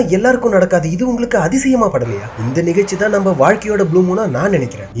 இதெல்லாம் எல்லாருக்கும் நடக்காது. இது உங்களுக்கு அதிசயமா படலையா? இந்த நிகழ்ச்சி தான் நம்ம வாழ்க்கையோட ப்ளூ மூனா நான்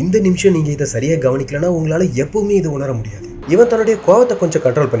நினைக்கிறேன். இந்த நிமிஷம் நீங்க இதை சரியா கவனிக்கலன்னா உங்களால எப்பவுமே இதை உணர முடியாது. இவன் தன்னுடைய கோவத்தை கொஞ்சம்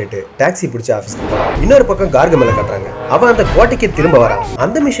கண்ட்ரோல் பண்ணிட்டு டாக்ஸி பிடிச்சி ஆபீஸ்க்கு போறான். இன்னொரு பக்கம் கார்கமெல காட்டுறாங்க. அவன் அந்த கோட்டைக்கு திரும்ப வரான்.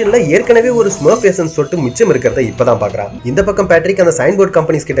 அந்த மிஷின்ல ஏற்கனவே ஒரு ஸ்மர்ஃப் எசன்ஸ் சொட்டு மிச்சம் இருக்கிறத இப்பதான் பாக்குறான். இந்த பக்கம் பேட்ரிக் அந்த சைன் போர்ட்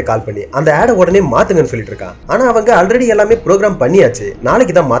கம்பெனிஸ் கிட்ட கால் பண்ணி அந்த ஆட உடனே மாத்துங்கன்னு சொல்லிட்டு இருக்கான். ஆனா அவங்க ஆல்ரெடி எல்லாமே ப்ரோக்ராம் பண்ணியாச்சு,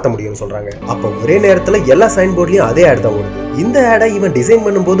 நாளைக்கு தான் மாத்த முடியும்னு சொல்றாங்க. அப்ப ஒரே நேரத்துல எல்லா சைன் போர்ட்லயும் அதே ஆட் தான் ஓடுது. இந்த ஆடை இவன் டிசைன்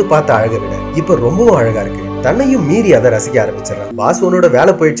பண்ணும்போது பார்த்த அழகை விட இப்ப ரொம்பவும் அழகா இருக்கு. தன்னையும் மீறி அதை ரசிக்க ஆரம்பிச்சிடறான். பாஸ் உன்னோட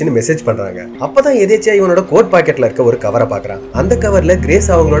வேலை போயிடுச்சுன்னு மெசேஜ் பண்றாங்க. அப்பதான் எதேச்சியா இவனோட கோட் பாக்கெட்ல இருக்க ஒரு கவரை பாக்குறான். அந்த கவர்ல கிரேஸ்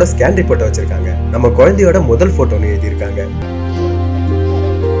அவங்களோட ஸ்கேன் ரிப்போர்ட் வச்சிருக்காங்க. நம்ம குழந்தையோட முதல் போட்டோன்னு எழுதியிருக்காங்க.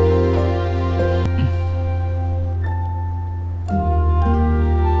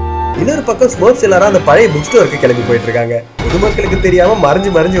 இன்னொரு பக்கம் ஸ்மர்ஃப்ஸ் எல்லாரும் அந்த பழைய புக் ஸ்டோருக்கு கிளம்பி போயிட்டு இருக்காங்க. பொதுமக்களுக்கு தெரியாம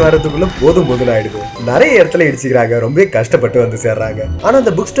மறைஞ்சு வரதுக்குள்ள போதும் ஆயிடுது. நிறைய இடத்துல இடிச்சுக்கிறாங்க. ரொம்ப கஷ்டப்பட்டு வந்து சேர்றாங்க. ஆனா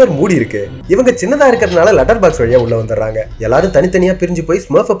அந்த புக் ஸ்டோர் மூடி இருக்கு. இவங்க சின்னதா இருக்கிறதுனால லெட்டர் பாக்ஸ் வழியா உள்ள வந்துடுறாங்க. எல்லாரும் தனித்தனியா பிரிஞ்சு போய்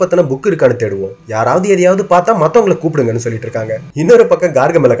ஸ்மர்ஃப் பத்தின புக் இருக்கான்னு தேடுவோம். யாராவது எதையாவது பார்த்தா மத்தவங்களை கூப்பிடுங்கன்னு சொல்லிட்டு இருக்காங்க. இன்னொரு பக்கம்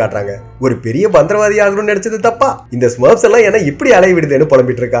கார்கமெல காட்டுறாங்க. ஒரு பெரிய மந்திரவாதி ஆகணும்னு நினைச்சது தப்பா, இந்த ஸ்மர்ஃப்ஸ் எல்லாம் என்ன இப்படி அலைய விடுதுன்னு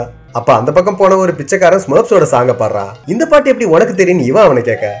புலம்பிட்டு இருக்கா. அப்ப அந்த பக்கம் போன ஒரு பிச்சைக்காரன் ஸ்மர்ப்ஸோட சாங்க பாடுறான். இந்த பாட்டு எப்படி உனக்கு தெரியும் இவன் அவனை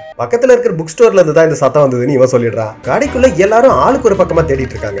கேட்க, பக்கத்துல இருக்கிற புக் ஸ்டோர்ல இருந்து தான் இந்த சத்தம் வந்ததுன்னு இவன் சொல்லிடுறான். கடைக்குள்ள எல்லாரும் ஆளுக்கு ஒரு பக்கமா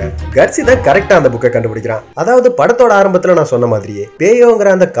தேடிட்டு இருக்காங்க. கட்சி தான் கரெக்டா அந்த புக்கை கண்டுபிடிக்கிறான். அதாவது படத்தோட ஆரம்பத்துல நான் சொன்ன மாதிரியே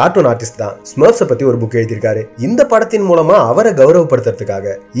பேயோங்கிற அந்த கார்ட்டூன் ஆர்டிஸ்ட் தான் ஸ்மர்ப்ஸை பத்தி ஒரு புக் எழுதியிருக்காரு. இந்த படத்தின் மூலமா அவரை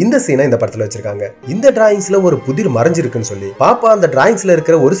கௌரவப்படுத்துறதுக்காக இந்த சீனை இந்த படத்துல வச்சிருக்காங்க. இந்த டிராயிங்ஸ்ல ஒரு புதிர் மறைஞ்சிருக்குன்னு சொல்லி பாப்பா அந்த டிராயிங்ஸ்ல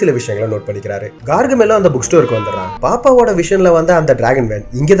இருக்கிற ஒரு சில விஷயங்களை நோட் பண்ணிக்கிறாரு. கார்கமெலும் அந்த புக் ஸ்டோருக்கு வந்துடுறான். பாப்பாவோட விஷன்ல வந்த அந்த டிராகன் வேன்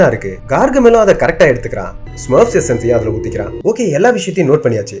இங்கதான் இருக்கு. கார்கமெலும் அதை கரெக்டா எடுத்துக்கிறான். ஸ்மர்ஃப்ஸ் எசன்ஸையும் அதுல ஊத்திக்கிறான். ஓகே, எல்லா விஷயத்தையும் நோட்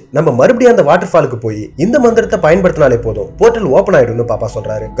பண்ணியாச்சு. நம்ம மறுபடியும் அந்த வாட்டர் ஃபாலுக்கு போய் இந்த மந்திரத்தை பயன்படுத்தினாலே போதும், போர்ட்டல் ஓபன் ஆயிடும்னு பாப்பா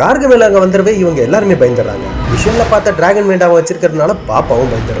சொல்றாரு. கார்கமெல் அங்க வந்துடவே இவங்க எல்லாருமே பயந்துடுறாங்க. விஷன்ல பார்த்த டிராகன் வேண்டாவை வச்சிருக்கிறதுனால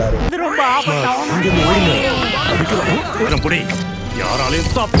பாப்பாவும் பயந்துடுறாரு.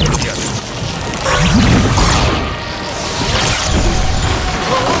 யாராலையும் சாப்பிட முடியாது.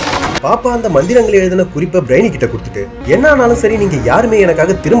 பாப்பா அந்த மந்திரங்களை எழுதின குறிப்பை பிரைனி கிட்ட கொடுத்துட்டு என்ன ஆனாலும் சரி நீங்க யாருமே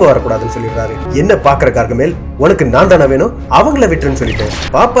எனக்காக திரும்ப வரக்கூடாதுன்னு சொல்லிடுறாரு. என்ன பாக்குற கார்கமெல், உனக்கு நான் தானே வேணும், அவங்கள விட்டுருன்னு சொல்லிட்டு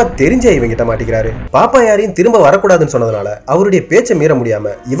பாப்பா தெரிஞ்ச இவங்க கிட்ட மாட்டிக்கிறாரு. பாப்பா யாரையும் திரும்ப வரக்கூடாதுன்னு சொன்னதுனால அவருடைய பேச்சை மீற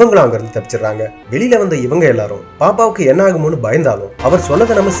முடியாம இவங்களும் அங்க இருந்து தப்பிச்சிடுறாங்க. வெளியில வந்த இவங்க எல்லாரும் பாப்பாவுக்கு என்ன ஆகுமோன்னு பயந்தாலும் அவர்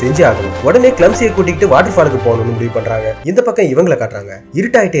சொன்னதை நம்ம செஞ்சே ஆகணும். உடனே கிளம்சியை கூட்டிகிட்டு வாட்டர் ஃபாலுக்கு போகணும்னு முடிவு பண்றாங்க. இந்த பக்கம் இவங்களை காட்டுறாங்க.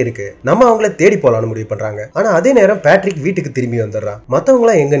 இருட்டாயிட்டே இருக்கு, நம்ம அவங்கள தேடி போலான்னு முடிவு பண்றாங்க. ஆனா அதே நேரம் பேட்ரிக் வீட்டுக்கு திரும்பி வந்துடுறான்.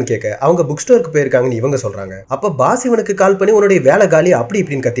 மத்தவங்க எங்கன்னு கேட்க அவங்க புக் ஸ்டோருக்கு போயிருக்காங்கன்னு இவங்க சொல்றாங்க. அப்ப பாஸ் இவனுக்கு கால் பண்ணி உன்னுடைய வேலை காலி அப்படி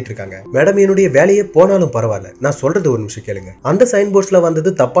இப்படின்னு கத்திட்டு இருக்காங்க. மேடம், என்னுடைய வேலையே போனாலும் பரவாயில்ல, நான் சொல்றது ஒரு நிமிஷம் கேளுங்க. அந்த சைன் போர்ட்ஸ்ல வந்தது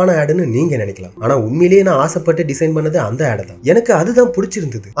தப்பான ஆடுன்னு நீங்க நினைக்கலாம். ஆனா உண்மையிலேயே நான் ஆசைப்பட்டு டிசைன் பண்ணது அந்த ஆடு தான். எனக்கு அதுதான்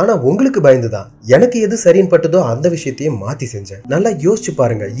பிடிச்சிருந்தது. ஆனா உங்களுக்கு பயந்துதான் எனக்கு எது சரின்னு பட்டதோ அந்த விஷயத்தையும் மாத்தி செஞ்சேன். நல்லா யோசிச்சு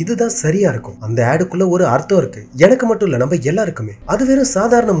பாருங்க, இதுதான் சரியா இருக்கும். அந்த ஆடுக்குள்ள ஒரு அர்த்தம் இருக்கு. எனக்கு மட்டும் இல்ல, நம்ம எல்லாருக்குமே. அது வெறும்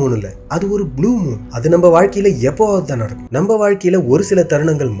சாதாரண மூன் இல்ல, அது ஒரு ப்ளூ மூன். அது நம்ம வாழ்க்கையில எப்போவாவது தான் நடக்கும். நம்ம வாழ்க்கையில ஒரு சில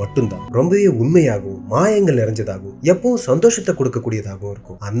தருணங்கள் மட்டும்தான் ரொம்பவே உண்மையாகவும் மாயங்கள் நிறைஞ்சதாகவும் எப்பவும் சந்தோஷத்தை கொடுக்கக்கூடியதாகவும்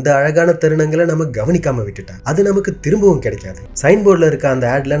இருக்கும். அந்த அழகான தருணங்களை நம்ம கவனிக்காம விட்டுட்டா அது நமக்கு திரும்பவும் கிடைக்காது. சைன் போர்ட்ல இருக்க அந்த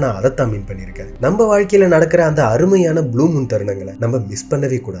ஆட்ல நான் அதைத்தான் மீன் பண்ணிருக்கேன். நம்ம வாழ்க்கையில நடக்கிற அந்த அருமையான ப்ளூ மூன் தருணங்களை நம்ம மிஸ்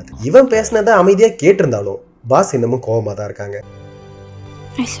பண்ணவே கூடாது. இவன் பேசினதை அமைதியா கேட்டிருந்தாலும் பாஸ் இன்னமும் கோவமா தான் இருக்காங்க.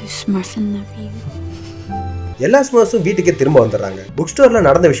 எல்லா ஸ்மர்ஃப்ஸும் வீட்டுக்கு திரும்ப வந்துடுறாங்க. புக் ஸ்டோர்ல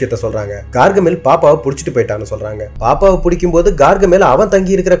நடந்த விஷயத்த சொல்றாங்க. கார்கமெல் பாப்பாவை புடிச்சிட்டு போயிட்டான்னு சொல்றாங்க. பாப்பாவை பிடிக்கும் போது கார்கமெல் அவன்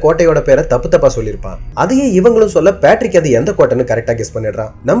தங்கி இருக்கிற கோட்டையோட பேரை தப்பு தப்பா சொல்லிருப்பான். அதையே இவங்களும் சொல்ல பேட்ரிக் அது எந்த கோட்டைன்னு கரெக்டா கெஸ்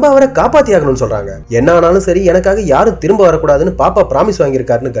பண்ணிடுறான். நம்ம அவரை காப்பாத்தி ஆகணும்னு சொல்றாங்க. என்ன ஆனாலும் சரி எனக்காக யாரும் திரும்ப வரக்கூடாதுன்னு பாப்பா பிராமிஸ்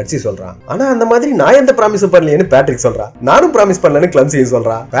வாங்கியிருக்காருன்னு கட்சி சொல்றான். ஆனா அந்த மாதிரி நான் எந்த பிராமிஸும் பண்ணலையேன்னு பேட்ரிக் சொல்றான். நானும் பிராமிஸ் பண்ணலன்னு கிளம்சியும்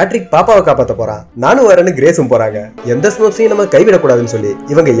சொல்றான். பேட்ரிக் பாப்பாவை காப்பாத்த போறான். நானும் வரேன்னு கிரேஸும் போறாங்க. எந்த ஸ்மர்ஃப்ஸையும் நம்ம கைவிடக்கூடாதுன்னு சொல்லி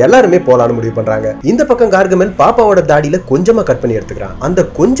இவங்க எல்லாருமே போலான்னு முடிவு பண்றாங்க. இந்த பக்கம் கார்கமெல் பாப்பாவோட தாடியில கொஞ்சமா கட் பண்ணி எடுத்துக்கிறான். அந்த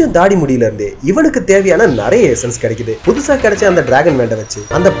கொஞ்சம் தாடி முடியில இருந்து இவனுக்கு தேவையான நிறைய எசன்ஸ் கிடைக்குது. புதுசா கிடைச்ச அந்த டிராகன் வேண்ட வச்சு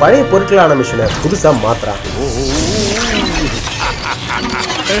அந்த பழைய பொருட்களான மிஷினை புதுசா மாத்துறான்.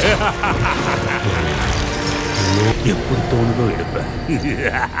 எப்படி தோணுதோ எடுப்பேன்.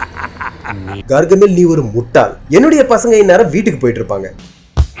 கார்கமெல், நீ ஒரு முட்டாள். என்னுடைய பசங்க இந்நேரம் வீட்டுக்கு போயிட்டு இருப்பாங்க.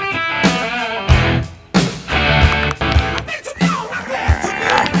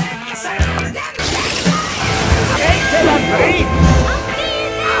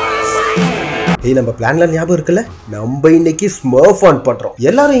 நம்ம பிளான்ல ஞாபகம் இருக்குல்ல, நம்ம இன்னைக்கு ஸ்மர்ஃப் ஆன் பண்றோம்.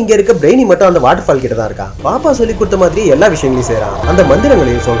 எல்லாரும் இங்க இருக்க பிரெய்னி மட்டும் அந்த வாட்டர் ஃபால் கிட்ட தான் இருக்கான். பாப்பா சொல்லி கொடுத்த மாதிரி எல்லா விஷயங்களையும் செய்யறான். அந்த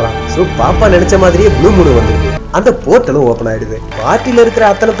மந்திரங்களையும் சொல்றான். சோ பாப்பா நினைச்ச மாதிரியே ப்ளூ மூன் வந்துருக்கு. அந்த போர்ட்டலும் ஓபன் ஆயிடுது. பார்ட்டில இருக்கிற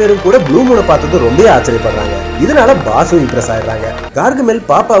அத்தனை பேரும் கூட ப்ளூ மூனை பார்த்தது ரொம்ப ஆச்சரியப்படுறாங்க. இதனால பாஸும் இம்ப்ரெஸ் ஆயிடுறாங்க. கார்கமெல்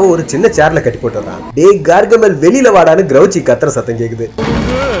பாப்பாவை ஒரு சின்ன சேர்ல கட்டி போட்டுறான். டேய் கார்கமெல், வெளியில வாடான்னு கிரௌச்சி கத்துற சத்தம் கேக்குது.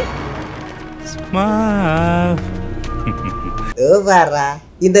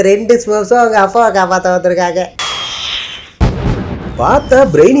 இந்த ரெண்டு ஸ்மர்ஃப்ஸும் அவங்க அப்பாவை காப்பாத்த வந்திருக்காங்க. பார்த்தா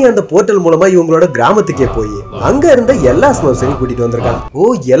பிரெய்னி அந்த போர்ட்டல் மூலமா இவங்களோட கிராமத்துக்கே போய் அங்க இருந்த எல்லா ஸ்மர்ஃப்ஸையும் கூட்டிட்டு வந்திருக்கான். ஓ,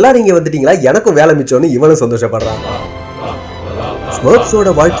 எல்லாரும் இங்க வந்துட்டீங்களா, எனக்கும் வேலை மிச்சம்னு இவனும் சந்தோஷப்படுறான்.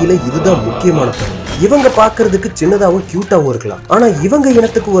 ஸ்மர்ஃப்ஸோட வாழ்க்கையில இதுதான் முக்கியமான பொருள். இவங்க பாக்குறதுக்கு சின்னதாவும் கியூட்டாவும் இருக்கலாம். ஆனா இவங்க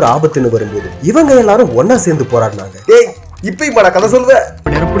இனத்துக்கு ஒரு ஆபத்துன்னு வரும்போது இவங்க எல்லாரும் ஒன்னா சேர்ந்து போராடினாங்க. ஏய், இப்ப நான் கதை சொல்வேன்.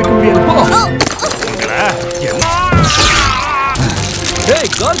 ஏய்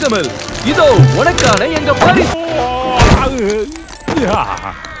கார்கமெல், இதோ உனக்கான எங்க பரிசு.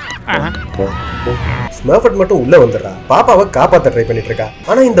 ஸ்மர்ஃபட் மட்டும் உள்ள வந்துடுறா. பாப்பாவை காப்பாத்த ட்ரை பண்ணிட்டு இருக்கா.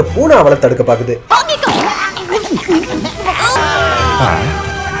 ஆனா இந்த பூனை அவளை தடுக்க பாக்குது.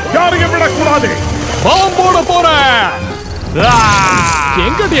 யாருங்க விடக்கூடாது, பாம்பு போட போறேன்.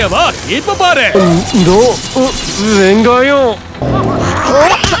 எங்கடியா வா, இப்ப பாரு. வெங்காயம்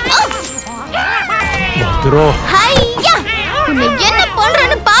என்ன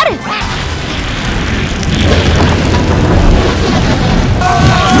பண்றன்னு பாரு.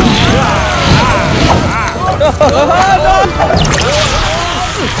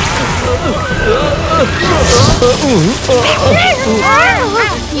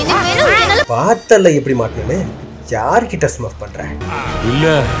 பார்த்தல எப்படி மாட்டேன்னு யார்கிட்ட ஸ்மர்ஃப் பண்ற? இல்ல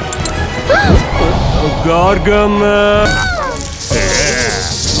கார்கம.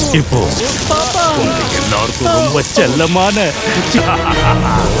 இப்போ உங்களுக்கு எல்லாருக்கும் ரொம்ப செல்லமான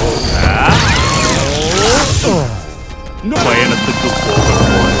பயணத்துக்கு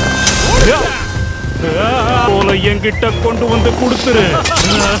போல என்கிட்ட கொண்டு வந்து கொடுத்துரு.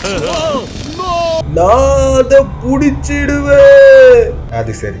 நான் அதை புடிச்சிடுவேன்.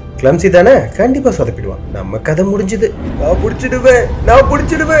 அது சரி, கிளம்சி தானே, கண்டிப்பா சொதப்பிடுவான். நம்ம கதை முடிஞ்சது. நான் புடிச்சிடுவேன்.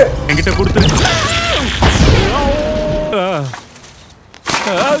 என்கிட்ட கொடுத்துரு.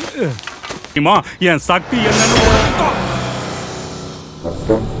 என் சக்தி என்னன்னு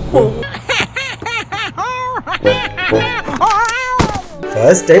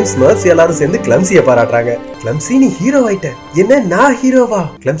ஃபர்ஸ்ட் டைம் ஸ்மர்ஃப்ஸ் எல்லாரும் சேர்ந்து கிளம்சியை பாராட்டுறாங்க. கிளம்சி நீ ஹீரோ ஆயிட்ட. என்ன நான் ஹீரோவா?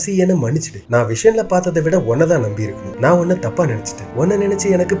 கிளம்சி என்ன மன்னிச்சிடு. நான் விஷன்ல பார்த்ததை விட ஒன்னதான் நம்பி இருக்கணும். நான் ஒன்ன தப்பா நினைச்சிட்டேன். ஒன்ன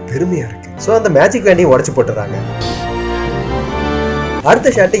நினைச்சு எனக்கு பெருமையா இருக்கு. சோ அந்த மேஜிக் வேண்டியை உடைச்சு போட்டுறாங்க. அடுத்த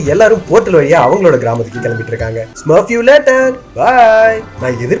ஷாட் எல்லாரும் போர்ட்டல் வழியா அவங்களோட கிராமத்துக்கு கிளம்பிட்டு இருக்காங்க. ஸ்மர்ஃப் யூ லேட்டர். பை.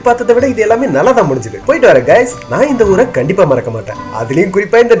 நான் எதிர்பார்த்ததை விட இது எல்லாமே நல்லா தான் முடிஞ்சது. போயிட்டு வரேன் கைஸ். நான் இந்த ஊரை கண்டிப்பா மறக்க மாட்டேன். அதுலயும்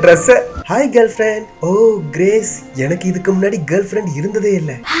குறிப்பா இந்த Dress. Hi girl friend. ஓ கிரேஸ், எனக்கு இதுக்கு முன்னாடி கேர்ள் ஃப்ரெண்ட் இருந்ததே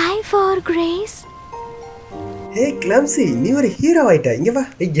இல்ல. Hi for grace. ஹே கிளம்சி, நீ ஒரு ஹீரோ ஆயிட்ட. இங்க வா.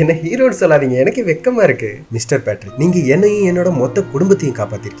 என்ன ஹீரோன்னு சொல்லாதீங்க, எனக்கு வெக்கமா இருக்கு. மிஸ்டர் பேட்ரிக், நீங்க என்னையும் என்னோட மொத்த குடும்பத்தையும்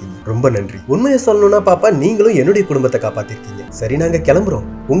காப்பாத்திருக்கீங்க. ரொம்ப நன்றி. உண்மையை சொல்லணும்னா பாப்பா, நீங்களும் என்னுடைய குடும்பத்தை காப்பாத்திருக்கீங்க. சரி, நாங்க கிளம்புறோம்.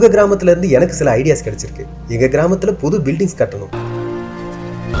 உங்க கிராமத்துல இருந்து எனக்கு சில ஐடியாஸ் கிடைச்சிருக்கு. எங்க கிராமத்துல புது பில்டிங்ஸ் கட்டணும்.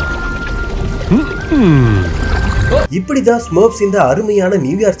 இப்படிதான் ஸ்மர்ஃப்ஸ் இந்த அருமையான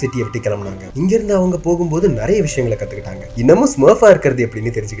நியூயார்க் சிட்டியை விட்டு கிளம்பினாங்க. இங்க இருந்து அவங்க போகும்போது நிறைய விஷயங்களை கத்துக்கிட்டாங்க. இன்னமும் ஸ்மர்ஃபா இருக்கிறது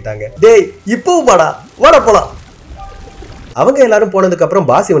எப்படின்னு தெரிஞ்சுக்கிட்டாங்க. டேய், இப்போ வாடா போலாம். அவங்க எல்லாரும் போனதுக்கு அப்புறம்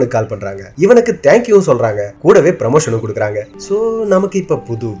பாஸ் இவனுக்கு கால் பண்றாங்க. இவனுக்கு தேங்க்யூ சொல்றாங்க. கூடவே ப்ரமோஷனும் கொடுக்குறாங்க. சோ நமக்கு இப்ப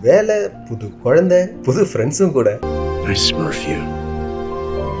புது வேலை, புது குழந்தை, புது ஃப்ரெண்ட்ஸும் கூட.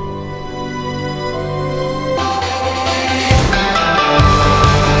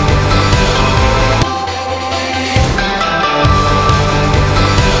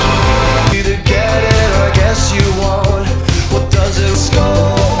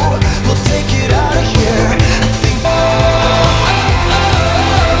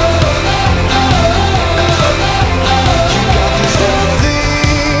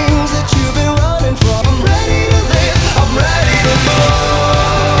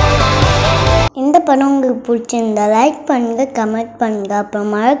 படம் உங்களுக்கு பிடிச்சிருந்தா லைக் பண்ணுங்க, கமெண்ட் பண்ணுங்க, அப்புறம்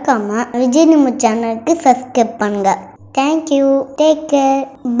மறக்காம விஜய் நிமோ சேனலுக்கு சப்ஸ்கிரைப் பண்ணுங்க. தேங்க்யூ. Take care.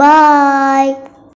 பாய்.